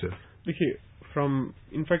दांवपेच है? देखिए,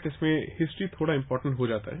 इनफैक्ट इसमें हिस्ट्री थोड़ा इम्पोर्टेंट हो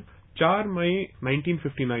जाता है। 4 मई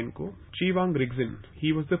 1959 को Chhewang Rigzin,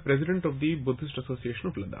 he was the president of the Buddhist association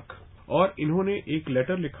of Ladakh, और इन्होंने एक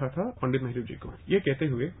लेटर लिखा था पंडित नेहरू जी को, ये कहते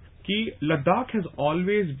हुए कि Ladakh has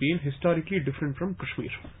always been historically different from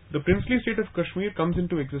Kashmir. The princely state of Kashmir comes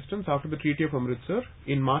into existence after the treaty of Amritsar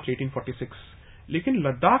इन मार्च 1846। लेकिन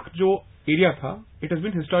लद्दाख जो एरिया था, it has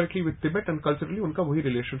been historically with Tibet and culturally उनका वही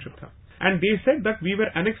रिलेशनशिप था। And they said that we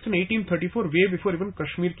were annexed in 1834 way before even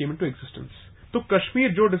Kashmir came into existence. तो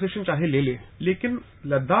कश्मीर जो decision चाहे ले ले, लेकिन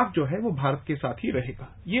लद्दाख जो है वो भारत के साथ ही रहेगा।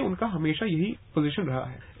 ये उनका हमेशा यही पोजीशन रहा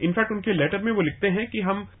है। इनफैक्ट उनके लेटर में वो लिखते हैं कि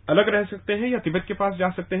हम अलग रह सकते हैं या तिब्बत के पास जा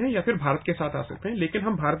सकते हैं या फिर भारत के साथ आ सकते हैं, लेकिन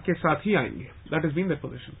हम भारत के साथ ही आएंगे। That is been that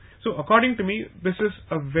position. So according to me this is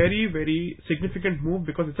a very very significant move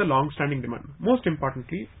because it's a long standing demand. Most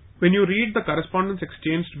importantly, when you read the correspondence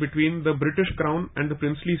exchanged between the British Crown and the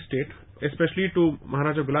princely state, especially to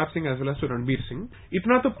Maharaja Gulab Singh as well as to Ranbir Singh,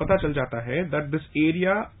 इतना तो पता चल जाता है that this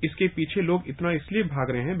area, इसके पीछे लोग इतना इसलिए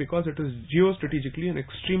भाग रहे हैं because it is geostrategically an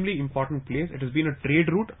extremely important place. It has been a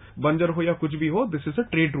trade route, बंजर हो या कुछ भी हो, this is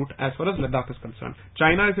a trade route as far as Ladakh is concerned.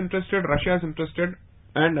 China is interested, Russia is interested,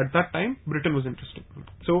 and at that time Britain was interested.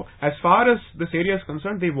 So as far as this area is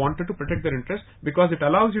concerned, they wanted to protect their interest because it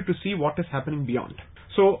allows you to see what is happening beyond.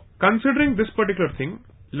 So considering this particular thing,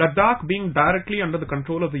 Ladakh being directly under the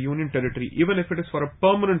control of the Union territory, even if it is for a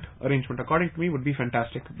permanent arrangement, according to me would be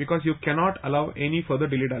fantastic, because you cannot allow any further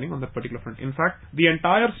dilly-dallying on that particular front. In fact, the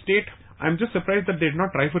entire state, I'm just surprised that they did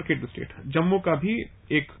not trifurcate the state. Jammu का भी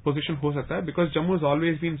एक position हो सकता है, because Jammu has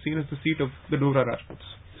always been seen as the seat of the Dogra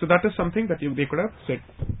Rajputs. So that is something that they could have said.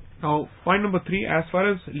 Now, point number 3, as far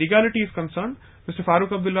as legality is concerned, Mr.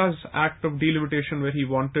 Farooq Abdullah's act of delimitation, where he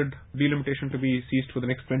wanted delimitation to be ceased for the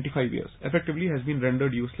next 25 years, effectively has been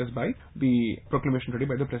rendered useless by the proclamation today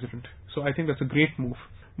by the president. So I think that's a great move.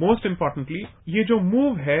 Most importantly, ये जो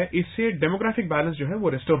move है, इससे demographic balance जो है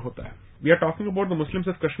वो restore होता है. We are talking about the Muslims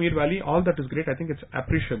of Kashmir Valley. All that is great. I think it's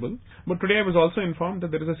appreciable. But today I was also informed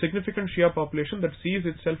that there is a significant Shia population that sees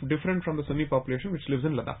itself different from the Sunni population which lives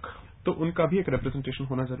in Ladakh. तो उनका भी एक representation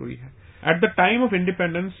होना जरूरी है. At the time of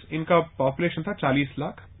independence, इनका population था 40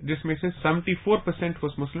 लाख, जिसमें से 74%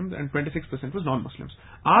 was Muslims and 26% was non-Muslims.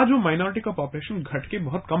 आज वो minority का population घट के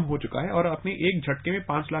बहुत कम हो चुका है और अपने एक झटके में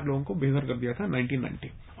 5 लाख लोगों को बेघर कर दिया था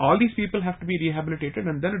 1990. All these people have to be rehabilitated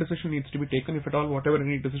and then a decision needs to be taken, if at all, whatever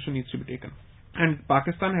any decision needs to be taken. And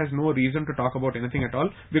Pakistan has no reason to talk about anything at all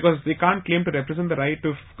because they can't claim to represent the right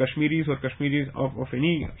of Kashmiris or Kashmiris of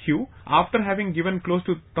any hue after having given close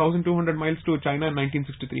to 1200 miles to China in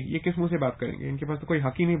 1963. ये किस मुंह से बात करेंगे? इनके पास तो कोई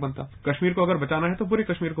हक ही नहीं बनता. कश्मीर को अगर बचाना है तो पूरे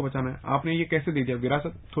कश्मीर को बचाना है. आपने ये कैसे दे दिया?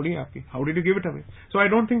 विरासत थोड़ी है आपकी. How did you give it away? So I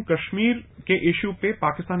don't think Kashmir के issue पे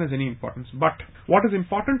Pakistan has any importance. But what is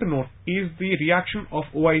important to note is the reaction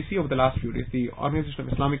of OIC over the last few days, the Organization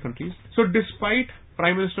of Islamic Countries. So despite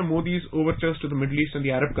Prime Minister Modi's overtures to the Middle East and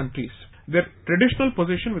the Arab countries, their traditional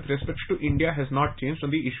position with respect to India has not changed on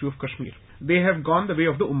the issue of Kashmir. They have gone the way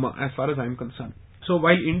of the Ummah as far as I am concerned. So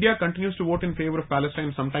while India continues to vote in favor of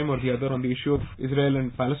Palestine sometime or the other on the issue of Israel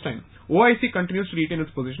and Palestine, OIC continues to retain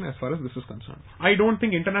its position as far as this is concerned. I don't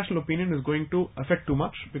think international opinion is going to affect too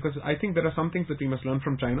much, because I think there are some things that we must learn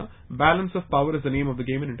from China. Balance of power is the name of the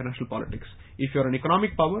game in international politics. If you're an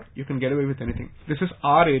economic power, you can get away with anything. This is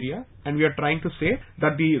our area, and we are trying to say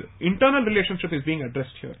that the internal relationship is being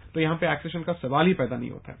addressed here. So यहाँ पे accession का सवाल ही पैदा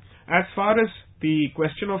नहीं होता है. As far as the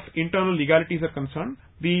question of internal legalities are concerned,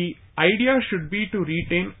 the idea should be to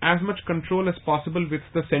retain as much control as possible with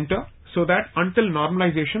the center, so that until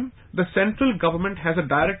normalization, the central government has a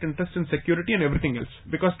direct interest in security and everything else.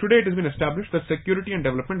 Because today it has been established that security and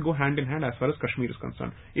development go hand in hand as far as Kashmir is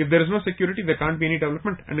concerned. If there is no security, there can't be any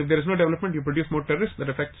development. And if there is no development, you produce more terrorists that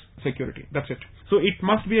affects security. That's it. So it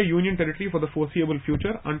must be a union territory for the foreseeable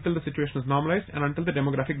future until the situation is normalized and until the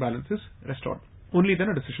demographic balance is restored. Only then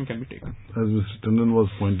a decision can be taken. As Mr. Tandon was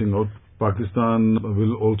pointing out, Pakistan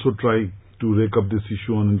will also try to rake up this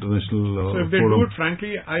issue on international so if they forum. do it,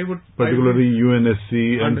 frankly, particularly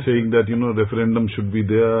UNSC, and saying that, referendum should be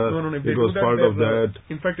there. No, if it was part of that.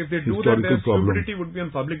 In fact, if they do that, their stupidity would be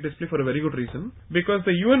on public display for a very good reason. Because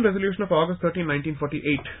the UN resolution of August 13,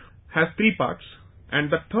 1948 has 3 parts,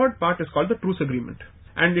 and the third part is called the Truce Agreement.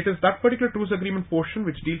 And it is that particular truce agreement portion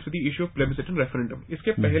which deals with the issue of plebiscite and referendum.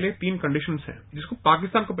 इसके पहले 3 conditions हैं, जिसको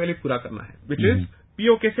पाकिस्तान को पहले पूरा करना है, which is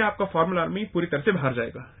POK से आपका formal army पूरी तरह से बाहर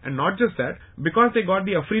जाएगा. And not just that, because they got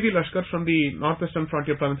the Afridi Lashkar from the northwestern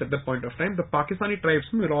frontier province at that point of time, the Pakistani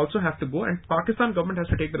tribesmen will also have to go, and Pakistan government has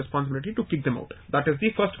to take the responsibility to kick them out. That is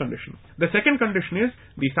the first condition. The second condition is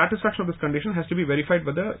the satisfaction of this condition has to be verified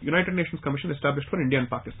by the United Nations Commission established for India and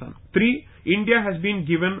Pakistan. 3, India has been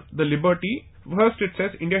given the liberty. First, it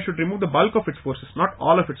says India should remove the bulk of its forces, not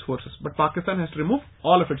all of its forces, but Pakistan has to remove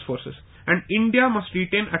all of its forces. And India must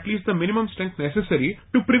retain at least the minimum strength necessary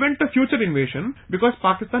to prevent a future invasion, because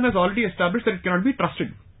Pakistan has already established that it cannot be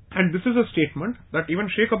trusted. And this is a statement that even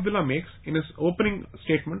Sheikh Abdullah makes in his opening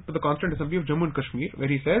statement to the Constituent Assembly of Jammu and Kashmir, where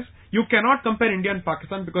he says, you cannot compare India and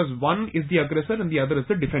Pakistan because one is the aggressor and the other is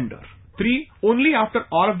the defender. 3, only after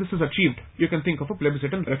all of this is achieved, you can think of a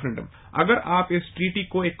plebiscite and referendum. अगर आप इस treaty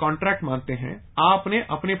को एक contract मानते हैं, आपने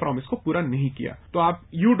अपने promise को पूरा नहीं किया, तो आप,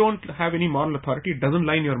 you don't have any moral authority, it doesn't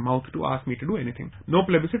lie in your mouth to ask me to do anything. No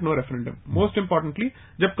plebiscite, no referendum. Most importantly,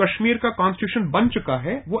 जब कश्मीर का constitution बन चुका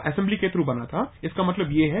है, वो assembly के थ्रू बना था, इसका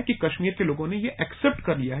मतलब ये है कि कश्मीर के लोगों ने ये accept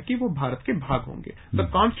कर लिया है कि वो भारत के भाग होंगे. The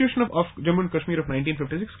constitution of Jammu and Kashmir of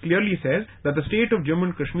 1956 clearly says that the state of Jammu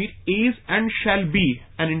and Kashmir is and shall be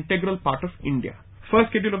an integral part of India. First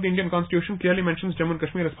schedule of the Indian Constitution clearly mentions Jammu and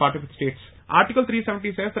Kashmir as part of its states. Article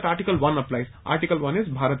 370 says that Article 1 applies. Article 1 is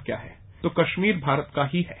Bharat kya hai? So Kashmir Bharat ka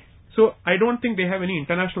hi hai. So I don't think they have any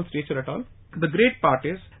international stature at all. The great part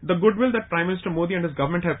is the goodwill that Prime Minister Modi and his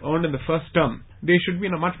government have earned in the first term. They should be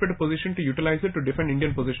in a much better position to utilize it to defend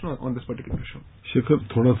Indian position on this particular issue. Shekhar,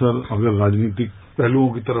 थोड़ा सा अगर राजनीतिक पहलुओं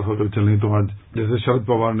की तरफ अगर चलें तो आज जैसे शरद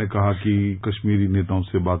पवार ने कहा कि कश्मीरी नेताओं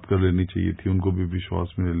से बात कर लेनी चाहिए थी, उनको भी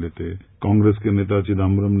विश्वास में ले लेते. कांग्रेस के नेता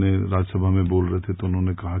चिदम्बरम ने राज्यसभा में बोल रहे थे तो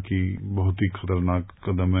उन्होंने कहा कि बहुत ही खतरनाक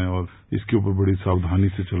कदम है और इसके ऊपर बड़ी सावधानी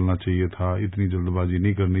से चलना चाहिए था, इतनी जल्दबाजी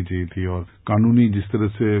नहीं करनी चाहिए थी. और कानूनी जिस तरह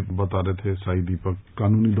से बता रहे थे साई दीपक,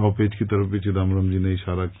 कानूनी दावपेच की तरफ भी चिदम्बरम जी ने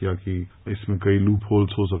इशारा किया कि इसमें कई लूप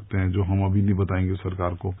होल्स हो सकते हैं जो हम अभी नहीं बताएंगे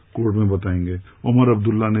सरकार को, कोर्ट में बताएंगे. उमर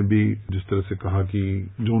अब्दुल्ला ने भी जिस तरह से कहा कि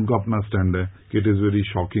जो उनका अपना स्टैंड है कि it is very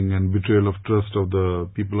shocking and betrayal of trust of the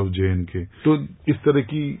people of JNK. तो इस तरह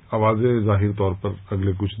की आवाजें जाहिर तौर पर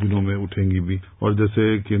अगले कुछ दिनों में उठेंगी भी. और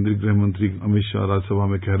जैसे केंद्रीय गृह मंत्री अमित शाह राज्यसभा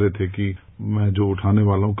में कह रहे थे कि मैं जो उठाने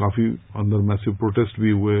वाला हूं, काफी अंदर मैसिव प्रोटेस्ट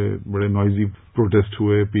भी हुए, बड़े नॉइजी प्रोटेस्ट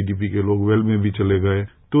हुए, PDP के लोग वेल में भी चले गए.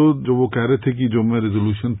 तो जो वो कह रहे थे कि जो मैं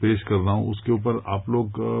रेजोल्यूशन पेश कर रहा हूं उसके ऊपर आप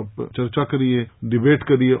लोग चर्चा करिए, डिबेट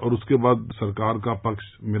करिए और उसके बाद सरकार का पक्ष,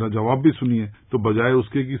 मेरा जवाब भी सुनिए. तो बजाय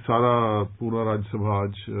उसके कि सारा पूरा राज्यसभा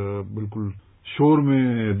आज बिल्कुल शोर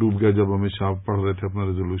में डूब गया जब अमित शाह पढ़ रहे थे अपना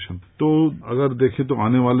रेजोल्यूशन. तो अगर देखें तो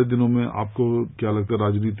आने वाले दिनों में आपको क्या लगता है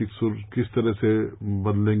राजनीतिक सुर किस तरह से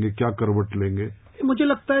बदलेंगे, क्या करवट लेंगे? मुझे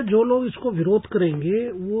लगता है जो लोग इसको विरोध करेंगे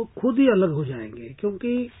वो खुद ही अलग हो जाएंगे,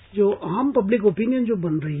 क्योंकि जो आम पब्लिक ओपिनियन जो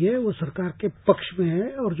बन रही है वो सरकार के पक्ष में है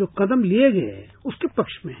और जो कदम लिए गए हैं उसके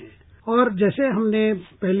पक्ष में है. और जैसे हमने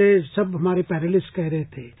पहले सब हमारे पैनलिस्ट कह रहे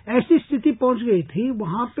थे, ऐसी स्थिति पहुंच गई थी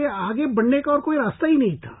वहां पे आगे बढ़ने का और कोई रास्ता ही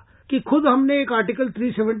नहीं था कि खुद हमने एक आर्टिकल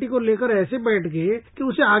 370 को लेकर ऐसे बैठ गए कि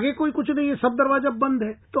उसे आगे कोई कुछ नहीं है, सब दरवाजा बंद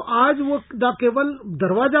है. तो आज वो न केवल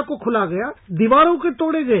दरवाजा को खुला गया, दीवारों के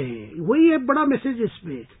तोड़े गए. वही एक बड़ा मैसेज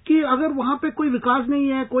इसमें कि अगर वहां पे कोई विकास नहीं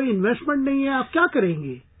है, कोई इन्वेस्टमेंट नहीं है, आप क्या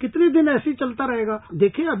करेंगे? कितने दिन ऐसे ही चलता रहेगा?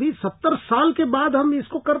 देखिए, अभी 70 साल के बाद हम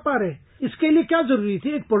इसको कर पा रहे हैं। इसके लिए क्या जरूरी थी?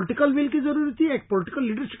 एक पॉलिटिकल विल की जरूरत थी, एक पॉलिटिकल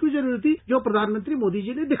लीडरशिप की जरूरत थी, जो प्रधानमंत्री मोदी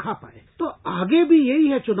जी ने दिखा पाए। तो आगे भी यही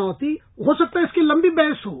है चुनौती। हो सकता है इसकी लंबी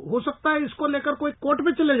बहस हो सकता है इसको लेकर कोई कोर्ट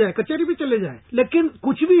में चले जाए, कचहरी भी चले जाए, लेकिन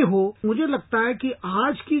कुछ भी हो, मुझे लगता है कि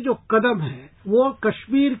आज की जो कदम है वो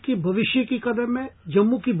कश्मीर की भविष्य की कदम है,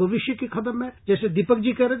 जम्मू की भविष्य की कदम है। जैसे दीपक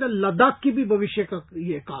जी कह रहे थे, लद्दाख की भी भविष्य का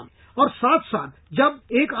ये काम। और साथ साथ जब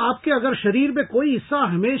एक आपके अगर शरीर में कोई हिस्सा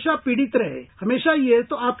हमेशा पीड़ित रहे, हमेशा ये,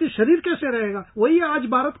 तो आपके शरीर कैसे रहेगा? वही आज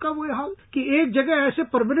भारत का वो हाल कि एक जगह ऐसे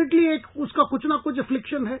परमानेंटली एक उसका कुछ ना कुछ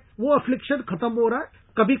अफ्लिक्शन है, वो अफ्लिक्शन खत्म हो रहा है।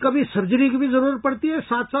 कभी कभी सर्जरी की भी जरूरत पड़ती है,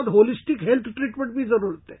 साथ साथ होलिस्टिक हेल्थ ट्रीटमेंट भी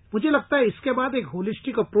जरूरत है। मुझे लगता है इसके बाद एक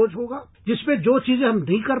होलिस्टिक अप्रोच होगा, जिसमें जो चीजें हम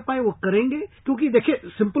नहीं कर पाए वो करेंगे। क्योंकि देखिए,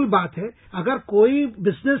 सिंपल बात है, अगर कोई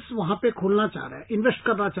बिजनेस वहां पे खोलना चाह रहा है, इन्वेस्ट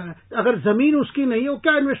करना चाह रहा है, अगर जमीन उसकी नहीं है, वो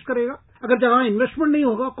क्या इन्वेस्ट करेगा? अगर जहां इन्वेस्टमेंट नहीं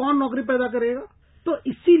होगा, कौन नौकरी पैदा करेगा? तो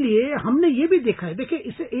इसीलिए हमने ये भी देखा है। देखिए,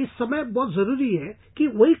 इसे इस समय बहुत जरूरी है कि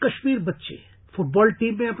वही कश्मीर बच्चे फुटबॉल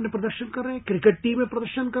टीम में अपने प्रदर्शन कर रहे हैं, क्रिकेट टीम में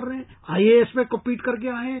प्रदर्शन कर रहे हैं, आईएएस में कॉम्पीट करके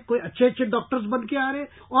आए हैं, कोई अच्छे अच्छे डॉक्टर्स बन के आ रहे हैं,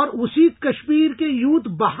 और उसी कश्मीर के यूथ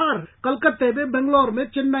बाहर कलकत्ते में, बेंगलोर में,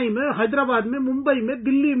 चेन्नई में, हैदराबाद में, मुंबई में,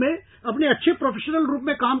 दिल्ली में अपने अच्छे प्रोफेशनल रूप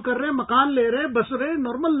में काम कर रहे हैं, मकान ले रहे हैं, बस रहे हैं,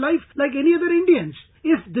 normal life like any other Indians.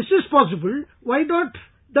 If this is possible, why not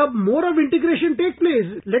the more of integration take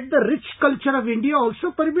place? Let the rich culture of India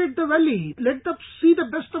also permeate the valley. Let them see the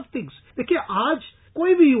best of things. देखिए, आज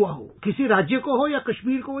कोई भी युवा हो, किसी राज्य को हो या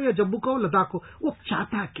कश्मीर को हो या जम्मू को हो, लद्दाख को, वो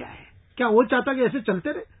चाहता क्या है? क्या वो चाहता कि ऐसे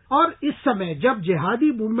चलते रहे? और इस समय जब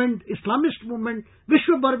जिहादी मूवमेंट, इस्लामिस्ट मूवमेंट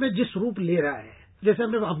विश्व भर में जिस रूप ले रहा है, जैसे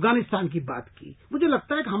हमने अफगानिस्तान की बात की, मुझे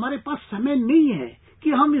लगता है कि हमारे पास समय नहीं है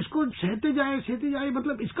कि हम इसको सहते जाए।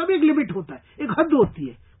 मतलब इसका भी एक लिमिट होता है, एक हद होती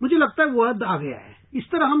है। मुझे लगता है वो हद आ गया है। इस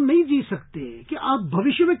तरह हम नहीं जी सकते कि आप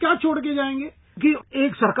भविष्य में क्या छोड़ के जाएंगे कि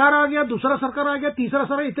एक सरकार आ गया, दूसरा सरकार आ गया, तीसरा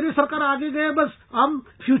सरकार, इतने सरकार आगे गए, बस हम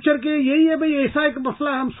फ्यूचर के यही है भाई, ऐसा एक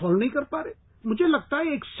मसला है, हम सॉल्व नहीं कर पा रहे। मुझे लगता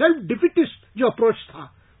है एक सेल्फ डिफिटिस्ट जो अप्रोच था,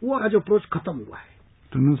 वो आज अप्रोच खत्म हुआ है।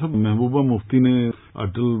 टंडन साहब, महबूबा मुफ्ती ने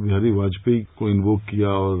अटल बिहारी वाजपेयी को इन्वोक किया,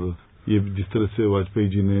 और ये जिस तरह से वाजपेयी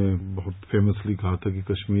जी ने बहुत फेमसली कहा था कि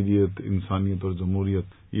कश्मीरियत, इंसानियत और जमहूरियत,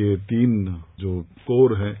 ये तीन जो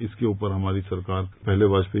कोर है, इसके ऊपर हमारी सरकार, पहले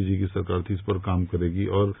वाजपेयी जी की सरकार थी, इस पर काम करेगी।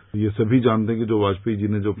 और ये सभी जानते हैं कि जो वाजपेयी जी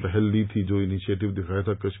ने जो पहल ली थी, जो इनिशिएटिव दिखाया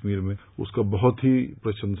था कश्मीर में, उसका बहुत ही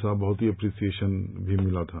प्रशंसा, बहुत ही अप्रिसिएशन भी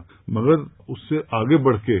मिला था। मगर उससे आगे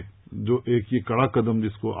बढ़ के जो एक ये कड़ा कदम,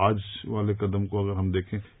 जिसको आज वाले कदम को अगर हम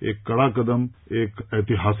देखें, एक कड़ा कदम, एक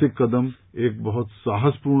ऐतिहासिक कदम, एक बहुत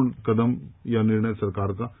साहसपूर्ण कदम या निर्णय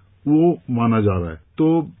सरकार का, वो माना जा रहा है। तो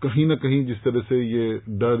कहीं न कहीं जिस तरह से ये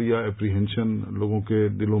डर या एप्रीहेंशन लोगों के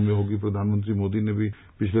दिलों में होगी, प्रधानमंत्री मोदी ने भी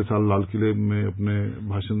पिछले साल लाल किले में अपने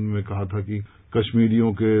भाषण में कहा था कि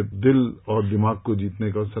कश्मीरियों के दिल और दिमाग को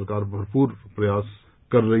जीतने का सरकार भरपूर प्रयास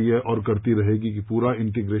कर रही है और करती रहेगी कि पूरा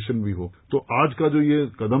इंटीग्रेशन भी हो। तो आज का जो ये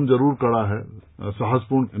कदम जरूर कड़ा है,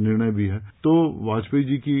 साहसपूर्ण निर्णय भी है। तो वाजपेयी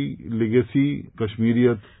जी की लेगेसी,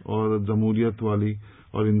 कश्मीरियत और जमहूरियत वाली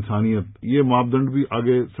और इंसानियत, ये मापदंड भी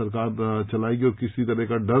आगे सरकार चलाएगी, और किसी तरह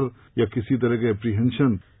का डर या किसी तरह के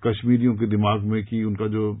एप्रीहेंशन कश्मीरियों के दिमाग में कि उनका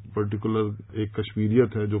जो पर्टिकुलर एक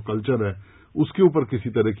कश्मीरियत है, जो कल्चर है, उसके ऊपर किसी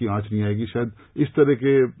तरह की आंच नहीं आएगी। शायद इस तरह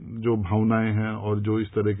के जो भावनाएं हैं और जो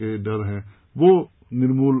इस तरह के डर हैं, वो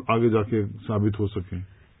निर्मूल आगे जाके साबित हो सके।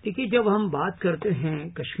 देखिए, जब हम बात करते हैं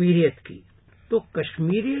कश्मीरियत की, तो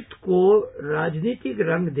कश्मीरियत को राजनीतिक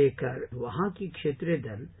रंग देकर वहां की क्षेत्रीय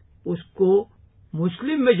दल उसको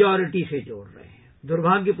मुस्लिम मेजॉरिटी से जोड़ रहे हैं।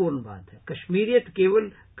 दुर्भाग्यपूर्ण बात है। कश्मीरियत केवल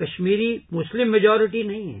कश्मीरी मुस्लिम मेजॉरिटी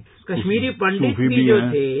नहीं है। कश्मीरी पंडित भी जो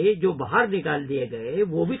थे, जो बाहर निकाल दिए गए,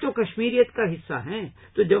 वो भी तो कश्मीरियत का हिस्सा हैं।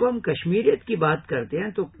 तो जब हम कश्मीरियत की बात करते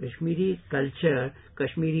हैं तो कश्मीरी कल्चर,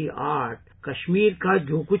 कश्मीरी आर्ट, कश्मीर का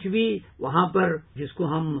जो कुछ भी वहां पर, जिसको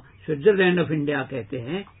हम स्विट्जरलैंड ऑफ इंडिया कहते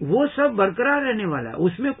हैं, वो सब बरकरार रहने वाला है।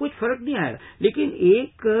 उसमें कुछ फर्क नहीं आएगा। लेकिन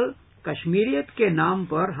एक कश्मीरियत के नाम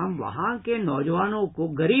पर हम वहां के नौजवानों को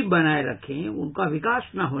गरीब बनाए रखें, उनका विकास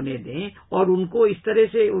न होने दें और उनको इस तरह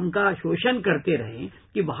से उनका शोषण करते रहें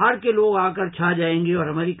कि बाहर के लोग आकर छा जाएंगे और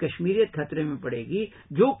हमारी कश्मीरियत खतरे में पड़ेगी।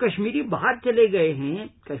 जो कश्मीरी बाहर चले गए हैं,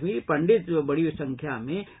 कश्मीरी पंडित जो बड़ी संख्या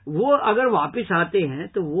में, वो अगर वापस आते हैं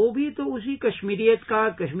तो वो भी तो उसी कश्मीरियत का,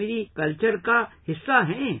 कश्मीरी कल्चर का हिस्सा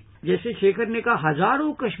हैं। जैसे शेखर ने कहा,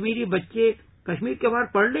 हजारों कश्मीरी बच्चे कश्मीर के बाहर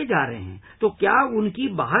पढ़ने जा रहे हैं, तो क्या उनकी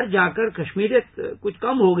बाहर जाकर कश्मीरियत कुछ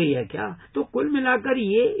कम हो गई है क्या? तो कुल मिलाकर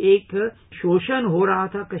ये एक शोषण हो रहा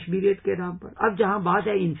था कश्मीरियत के नाम पर। अब जहां बात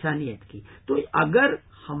है इंसानियत की, तो अगर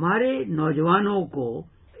हमारे नौजवानों को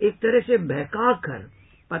एक तरह से बहका कर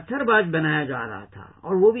पत्थरबाज बनाया जा रहा था,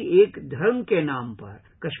 और वो भी एक धर्म के नाम पर,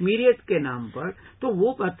 कश्मीरियत के नाम पर, तो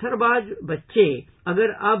वो पत्थरबाज बच्चे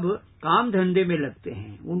अगर अब काम धंधे में लगते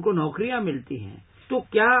हैं, उनको नौकरियां मिलती हैं, तो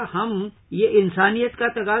क्या हम, ये इंसानियत का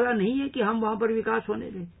तकाजा नहीं है कि हम वहां पर विकास होने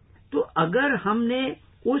दें? तो अगर हमने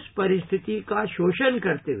उस परिस्थिति का शोषण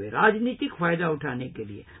करते हुए राजनीतिक फायदा उठाने के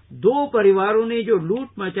लिए दो परिवारों ने जो लूट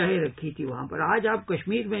मचाए रखी थी वहां पर, आज आप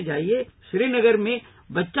कश्मीर में जाइए, श्रीनगर में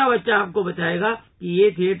बच्चा आपको बताएगा कि ये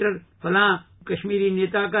थिएटर फलां कश्मीरी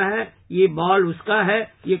नेता का है, ये बॉल उसका है,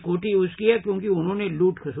 ये कोठी उसकी है, क्योंकि उन्होंने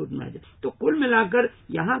लूट खसूट में। तो कुल मिलाकर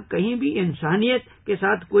यहाँ कहीं भी इंसानियत के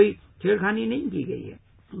साथ कोई छेड़खानी नहीं की गई है,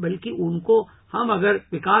 बल्कि उनको हम अगर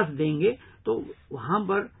विकास देंगे तो वहां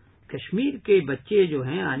पर कश्मीर के बच्चे जो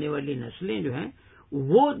हैं, आने वाली नस्लें जो हैं,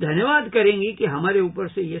 वो धन्यवाद करेंगी कि हमारे ऊपर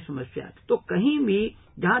से ये समस्या है। तो कहीं भी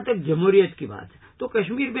जहां तक जमहूरियत की बात है, तो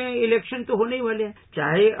कश्मीर में इलेक्शन तो होने ही वाले हैं,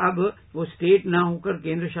 चाहे अब वो स्टेट ना होकर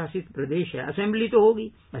केंद्र शासित प्रदेश है, असेंबली तो होगी,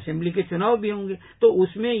 असेंबली के चुनाव भी होंगे, तो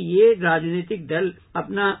उसमें ये राजनीतिक दल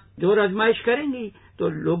अपना जोर आजमाइश करेंगे, तो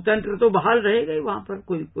लोकतंत्र तो बहाल रहेगा ही वहां पर।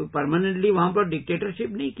 कोई परमानेंटली वहां पर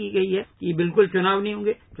डिक्टेटरशिप नहीं की गई है कि बिल्कुल चुनाव नहीं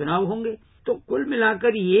होंगे, चुनाव होंगे। तो कुल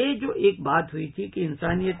मिलाकर ये जो एक बात हुई थी कि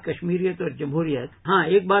इंसानियत, कश्मीरियत और जमहूरियत, हाँ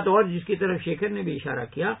एक बात और जिसकी तरफ शेखर ने भी इशारा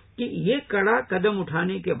किया कि ये कड़ा कदम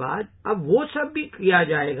उठाने के बाद अब वो सब भी किया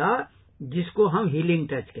जाएगा जिसको हम हीलिंग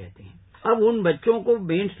टच कहते हैं। अब उन बच्चों को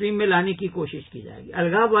मेन स्ट्रीम में लाने की कोशिश की जाएगी,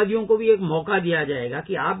 अलगाववादियों को भी एक मौका दिया जाएगा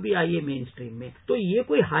कि आप भी आइए मेन स्ट्रीम में। तो ये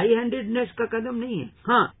कोई हाई हैंडेडनेस का कदम नहीं है।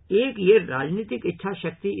 हाँ, एक ये राजनीतिक इच्छा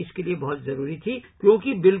शक्ति इसके लिए बहुत जरूरी थी,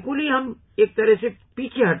 क्योंकि बिल्कुल ही हम एक तरह से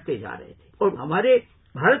पीछे हटते जा रहे थे, और हमारे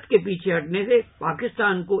भारत के पीछे हटने से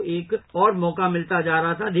पाकिस्तान को एक और मौका मिलता जा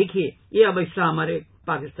रहा था। देखिए, ये अब हिस्सा हमारे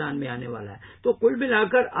पाकिस्तान में आने वाला है। तो कुल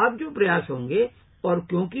मिलाकर अब जो प्रयास होंगे, और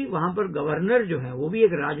क्योंकि वहां पर गवर्नर जो है वो भी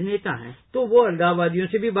एक राजनेता हैं, तो वो अलगाववादियों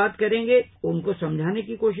से भी बात करेंगे, उनको समझाने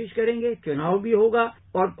की कोशिश करेंगे, चुनाव भी होगा,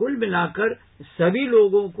 और कुल मिलाकर सभी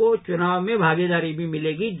लोगों को चुनाव में भागीदारी भी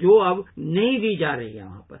मिलेगी, जो अब नहीं दी जा रही है।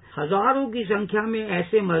 वहां पर हजारों की संख्या में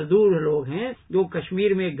ऐसे मजदूर लोग हैं जो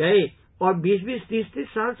कश्मीर में गए और 20-20, 30-30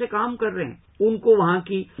 साल से काम कर रहे हैं, उनको वहां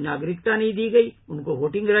की नागरिकता नहीं दी गई, उनको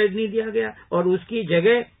वोटिंग राइट नहीं दिया गया, और उसकी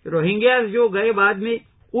जगह रोहिंग्या जो गए बाद में,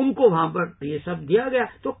 उनको वहां पर ये सब दिया गया।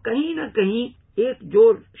 तो कहीं न कहीं एक जो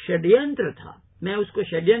षड्यंत्र था, मैं उसको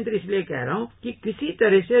षड्यंत्र इसलिए कह रहा हूं कि किसी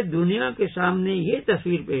तरह से दुनिया के सामने ये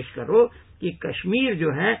तस्वीर पेश करो कि कश्मीर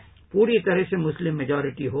जो है पूरी तरह से मुस्लिम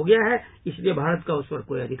मेजॉरिटी हो गया है, इसलिए भारत का उस पर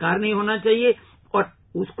कोई अधिकार नहीं होना चाहिए, और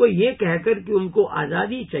उसको ये कहकर कि उनको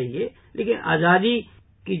आजादी चाहिए। लेकिन आजादी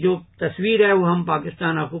की जो तस्वीर है वो हम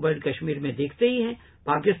पाकिस्तान ऑक्युपाइड कश्मीर में देखते ही हैं।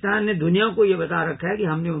 पाकिस्तान ने दुनिया को ये बता रखा है कि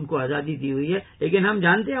हमने उनको आजादी दी हुई है, लेकिन हम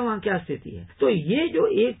जानते हैं वहाँ क्या स्थिति है। तो ये जो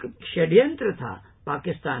एक षड्यंत्र था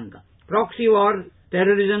पाकिस्तान का, प्रॉक्सी वॉर,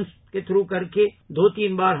 टेररिज्म के थ्रू करके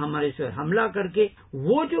 2-3 बार हमारे से हमला करके,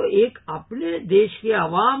 वो जो एक अपने देश के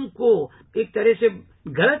आवाम को एक तरह से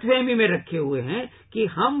गलतफहमी में रखे हुए हैं कि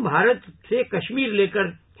हम भारत से कश्मीर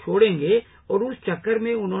लेकर छोड़ेंगे, और उस चक्कर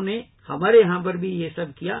में उन्होंने हमारे यहाँ पर भी ये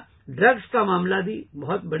सब किया। ड्रग्स का मामला भी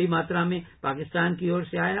बहुत बड़ी मात्रा में पाकिस्तान की ओर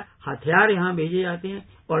से आया, हथियार यहाँ भेजे जाते हैं,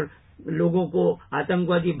 और लोगों को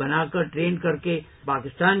आतंकवादी बनाकर ट्रेन करके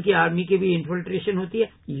पाकिस्तान की आर्मी की भी इन्फिल्ट्रेशन होती है।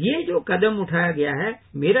 ये जो कदम उठाया गया है,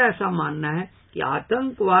 मेरा ऐसा मानना है कि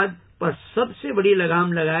आतंकवाद पर सबसे बड़ी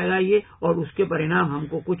लगाम लगाएगा ये, और उसके परिणाम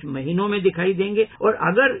हमको कुछ महीनों में दिखाई देंगे। और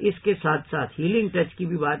अगर इसके साथ साथ हीलिंग टच की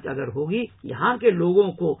भी बात अगर होगी, यहाँ के लोगों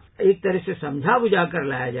को एक तरह से समझा बुझा कर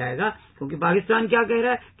लाया जाएगा, क्योंकि पाकिस्तान क्या कह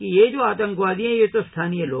रहा है कि ये जो आतंकवादी हैं ये तो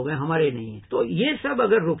स्थानीय लोग हैं, हमारे नहीं है। तो ये सब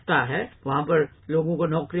अगर रुकता है, वहाँ पर लोगों को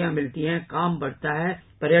नौकरियां मिलती हैं, काम बढ़ता है,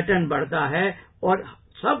 पर्यटन बढ़ता है, और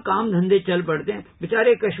सब काम धंधे चल पड़ते हैं।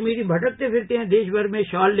 बेचारे कश्मीरी भटकते फिरते हैं देश भर में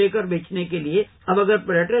शॉल लेकर बेचने के लिए। अब अगर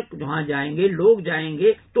पर्यटक वहां जाएंगे, लोग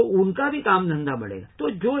जाएंगे, तो उनका भी काम धंधा बढ़ेगा। तो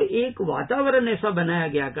जो एक वातावरण ऐसा बनाया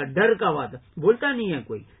गया का डर का वातावरण, बोलता नहीं है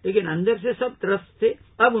कोई, लेकिन अंदर से सब त्रस्त थे।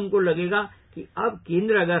 अब उनको लगेगा कि अब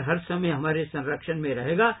केंद्र अगर हर समय हमारे संरक्षण में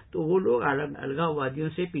रहेगा तो वो लोग अलगाववादियों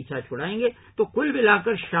से पीछा छुड़ाएंगे। तो कुल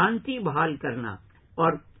मिलाकर शांति बहाल करना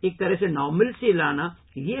और एक तरह से नॉर्मलसी लाना,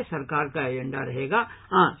 ये सरकार का एजेंडा रहेगा।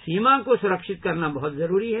 हाँ, सीमा को सुरक्षित करना बहुत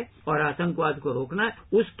जरूरी है और आतंकवाद को रोकना है,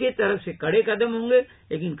 उसके तरफ से कड़े कदम होंगे।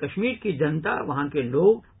 लेकिन कश्मीर की जनता, वहाँ के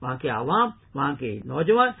लोग, वहाँ के आवाम, वहाँ के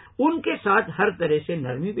नौजवान, उनके साथ हर तरह से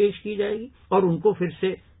नरमी पेश की जाएगी और उनको फिर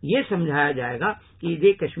से ये समझाया जाएगा कि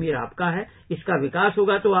ये कश्मीर आपका है, इसका विकास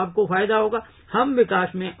होगा तो आपको फायदा होगा, हम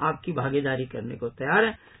विकास में आपकी भागीदारी करने को तैयार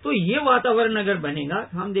हैं। तो ये वातावरण अगर बनेगा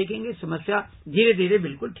तो हम देखेंगे समस्या धीरे धीरे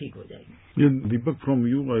बिल्कुल ठीक हो जाएगी। ये दीपक, from from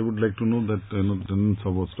you, I would like to know that Tandon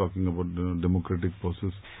Sahab was talking about the democratic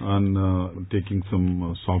process and taking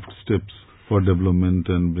some soft steps for development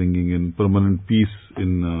and bringing in permanent peace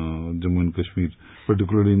in Jammu and Kashmir,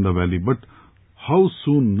 particularly in the valley. But how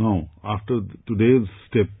soon now, after today's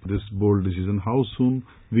step, this bold decision, how soon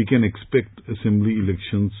we can expect assembly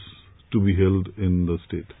elections to be held in the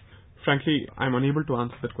state? Frankly, I'm unable to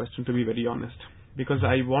answer that question, to be very honest, because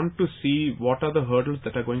I want to see what are the hurdles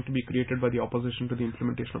that are going to be created by the opposition to the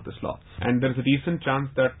implementation of this law. And there's a decent chance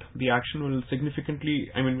that the action will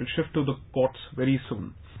will shift to the courts very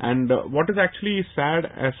soon. And what is actually sad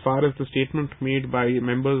as far as the statement made by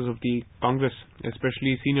members of the Congress,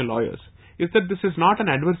 especially senior lawyers, is that this is not an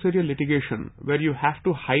adversarial litigation where you have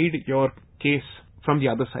to hide your case from the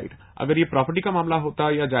other side. Agar ye property ka mamla hota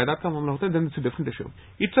ya jaidaad ka mamla hota, then it's a different issue.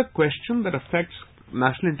 It's a question that affects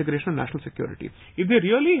national integration and national security. If they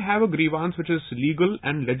really have a grievance which is legal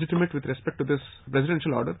and legitimate with respect to this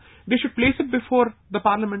presidential order, they should place it before the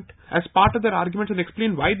parliament as part of their arguments and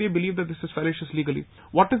explain why they believe that this is fallacious legally.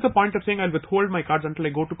 What is the point of saying I'll withhold my cards until I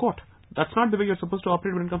go to court? That's not the way you're supposed to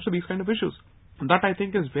operate when it comes to these kind of issues. That I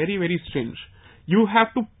think is very, very strange. You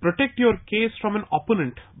have to protect your case from an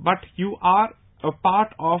opponent, but you are a part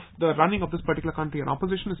of the running of this particular country, and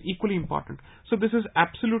opposition is equally important. So this is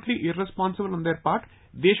absolutely irresponsible on their part.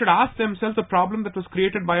 They should ask themselves the problem that was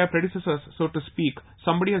created by our predecessors, so to speak.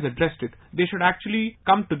 Somebody has addressed it. They should actually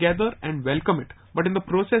come together and welcome it. But in the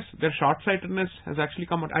process, their short-sightedness has actually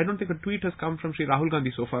come out. I don't think a tweet has come from Sri Rahul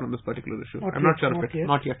Gandhi so far on this particular issue. I'm not sure of it.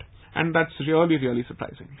 Not yet. And that's really, really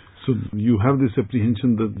surprising. So you have this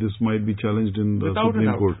apprehension that this might be challenged in the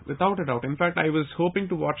Supreme Court? Without a doubt. In fact, I was hoping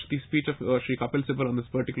to watch the speech of Sri Kapil Sibal on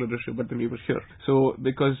this particular issue, but then we were here. So,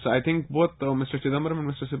 because I think both Mr. Chidambaram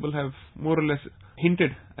and Mr. Sibal have more or less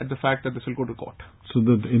hinted at the fact that this will go to court. So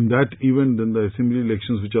that in that event, then the assembly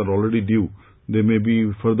elections which are already due, they may be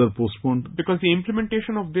further postponed? Because the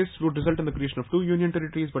implementation of this would result in the creation of 2 union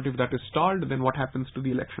territories, but if that is stalled, then what happens to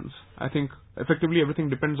the elections? I think effectively everything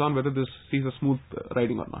depends on whether this sees a smooth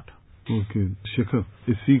riding or not. Okay. Shekhar,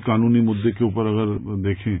 इसी कानूनी मुद्दे के ऊपर अगर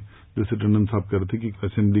देखें, जैसे टंडन साहब कह रहे थे कि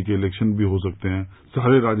असेंबली के इलेक्शन भी हो सकते हैं,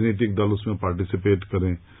 सारे राजनीतिक दल उसमें पार्टिसिपेट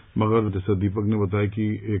करें, मगर जैसा दीपक ने बताया कि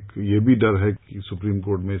एक ये भी डर है कि सुप्रीम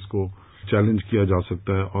कोर्ट में इसको चैलेंज किया जा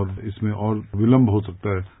सकता है और इसमें और विलंब हो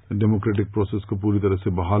सकता है डेमोक्रेटिक प्रोसेस को पूरी तरह से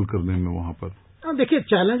बहाल करने में वहां पर। देखिए,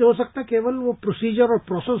 चैलेंज हो सकता है, केवल वो प्रोसीजर और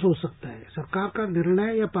प्रोसेस हो सकता है, सरकार का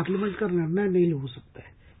निर्णय या पार्लियामेंट का निर्णय नहीं हो सकता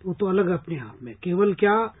है, वो तो अलग अपने आप में। केवल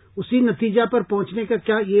क्या उसी नतीजा पर पहुंचने का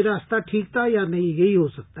क्या ये रास्ता ठीक था या नहीं, यही हो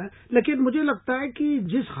सकता है। लेकिन मुझे लगता है कि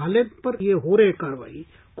जिस हालत पर ये हो रहे कार्रवाई,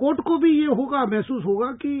 कोर्ट को भी ये होगा, महसूस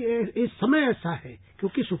होगा कि इस समय ऐसा है,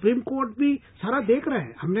 क्योंकि सुप्रीम कोर्ट भी सारा देख रहा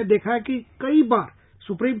है। हमने देखा है कि कई बार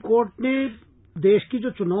सुप्रीम कोर्ट ने देश की जो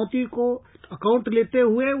चुनौती को अकाउंट लेते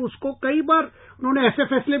हुए उसको कई बार उन्होंने ऐसे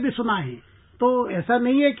फैसले भी सुनाए हैं। तो ऐसा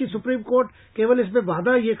नहीं है कि सुप्रीम कोर्ट केवल इसमें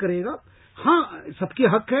वादा ये करेगा। हाँ, सबकी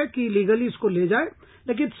हक है कि लीगली इसको ले जाए,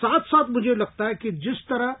 लेकिन साथ साथ मुझे लगता है कि जिस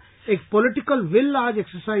तरह एक पॉलिटिकल विल आज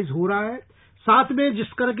एक्सरसाइज हो रहा है, साथ में जिस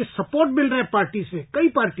तरह की सपोर्ट मिल रहा है पार्टी से, कई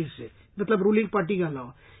पार्टी से, मतलब रूलिंग पार्टी के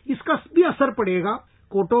अलावा, इसका भी असर पड़ेगा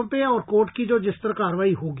कोर्टों पे और कोर्ट की जो जिस तरह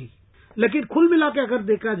कार्रवाई होगी। लेकिन कुल मिला के अगर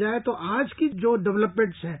देखा जाए तो आज की जो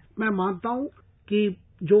डेवलपमेंट्स है, मैं मानता हूं कि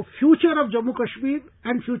जो future of Jammu Kashmir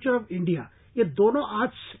and future of India, ये दोनों आज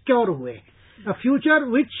सिक्योर हुए हैं। A future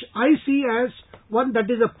which I see as one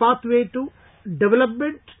that is a pathway to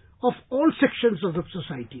development of all sections of the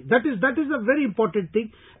society. That is a very important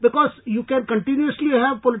thing, because you can continuously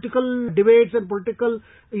have political debates and political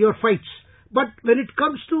your fights, but when it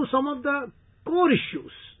comes to some of the core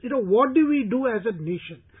issues, what do we do as a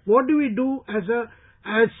nation? What do we do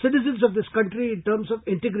as citizens of this country in terms of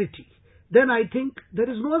integrity? Then I think there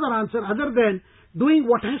is no other answer other than doing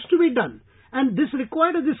what has to be done. And this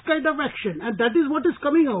required this kind of action, and that is what is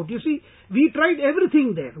coming out. You see, we tried everything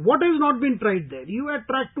there. What has not been tried there? You had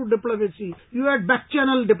track to diplomacy, you had back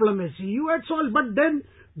channel diplomacy, you had solved, but then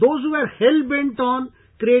those who were hell bent on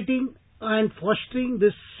creating and fostering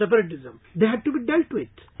this separatism, they had to be dealt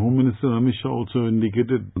with. Home Minister Amit Shah also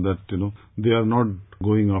indicated that, they are not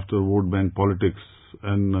going after vote bank politics,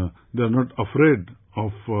 and they are not afraid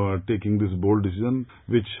of taking this bold decision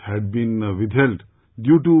which had been withheld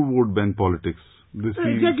due to vote bank politics.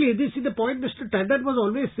 Exactly. This is the point Mr. Tandon was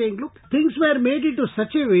always saying. Look, things were made into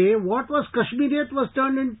such a way, what was Kashmiriyat was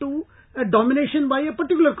turned into a domination by a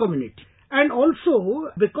particular community. And also,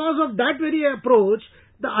 because of that very approach,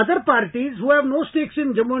 the other parties who have no stakes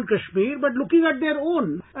in Jammu and Kashmir, but looking at their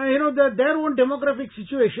own, their own demographic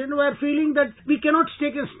situation, were feeling that we cannot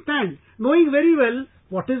take a stand, knowing very well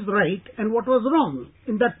what is right and what was wrong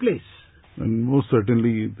in that place. And most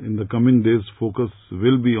certainly, in the coming days, focus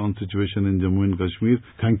will be on situation in Jammu and Kashmir.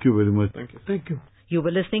 Thank you very much. Thank you. Thank you. You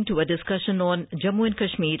were listening to a discussion on Jammu and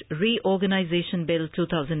Kashmir Reorganization Bill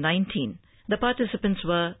 2019. The participants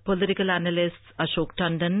were political analysts Ashok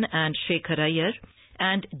Tandon and Shekhar Iyer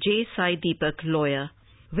and J. Sai Deepak, lawyer.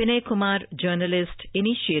 Vinay Kumar, journalist,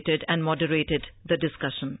 initiated and moderated the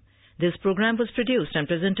discussion. This program was produced and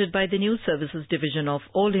presented by the News Services Division of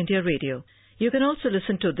All India Radio. You can also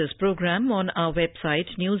listen to this program on our website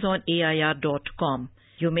newsonair.com.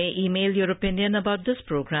 You may email your opinion about this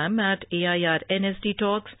program at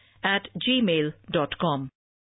airnsdtalks@gmail.com.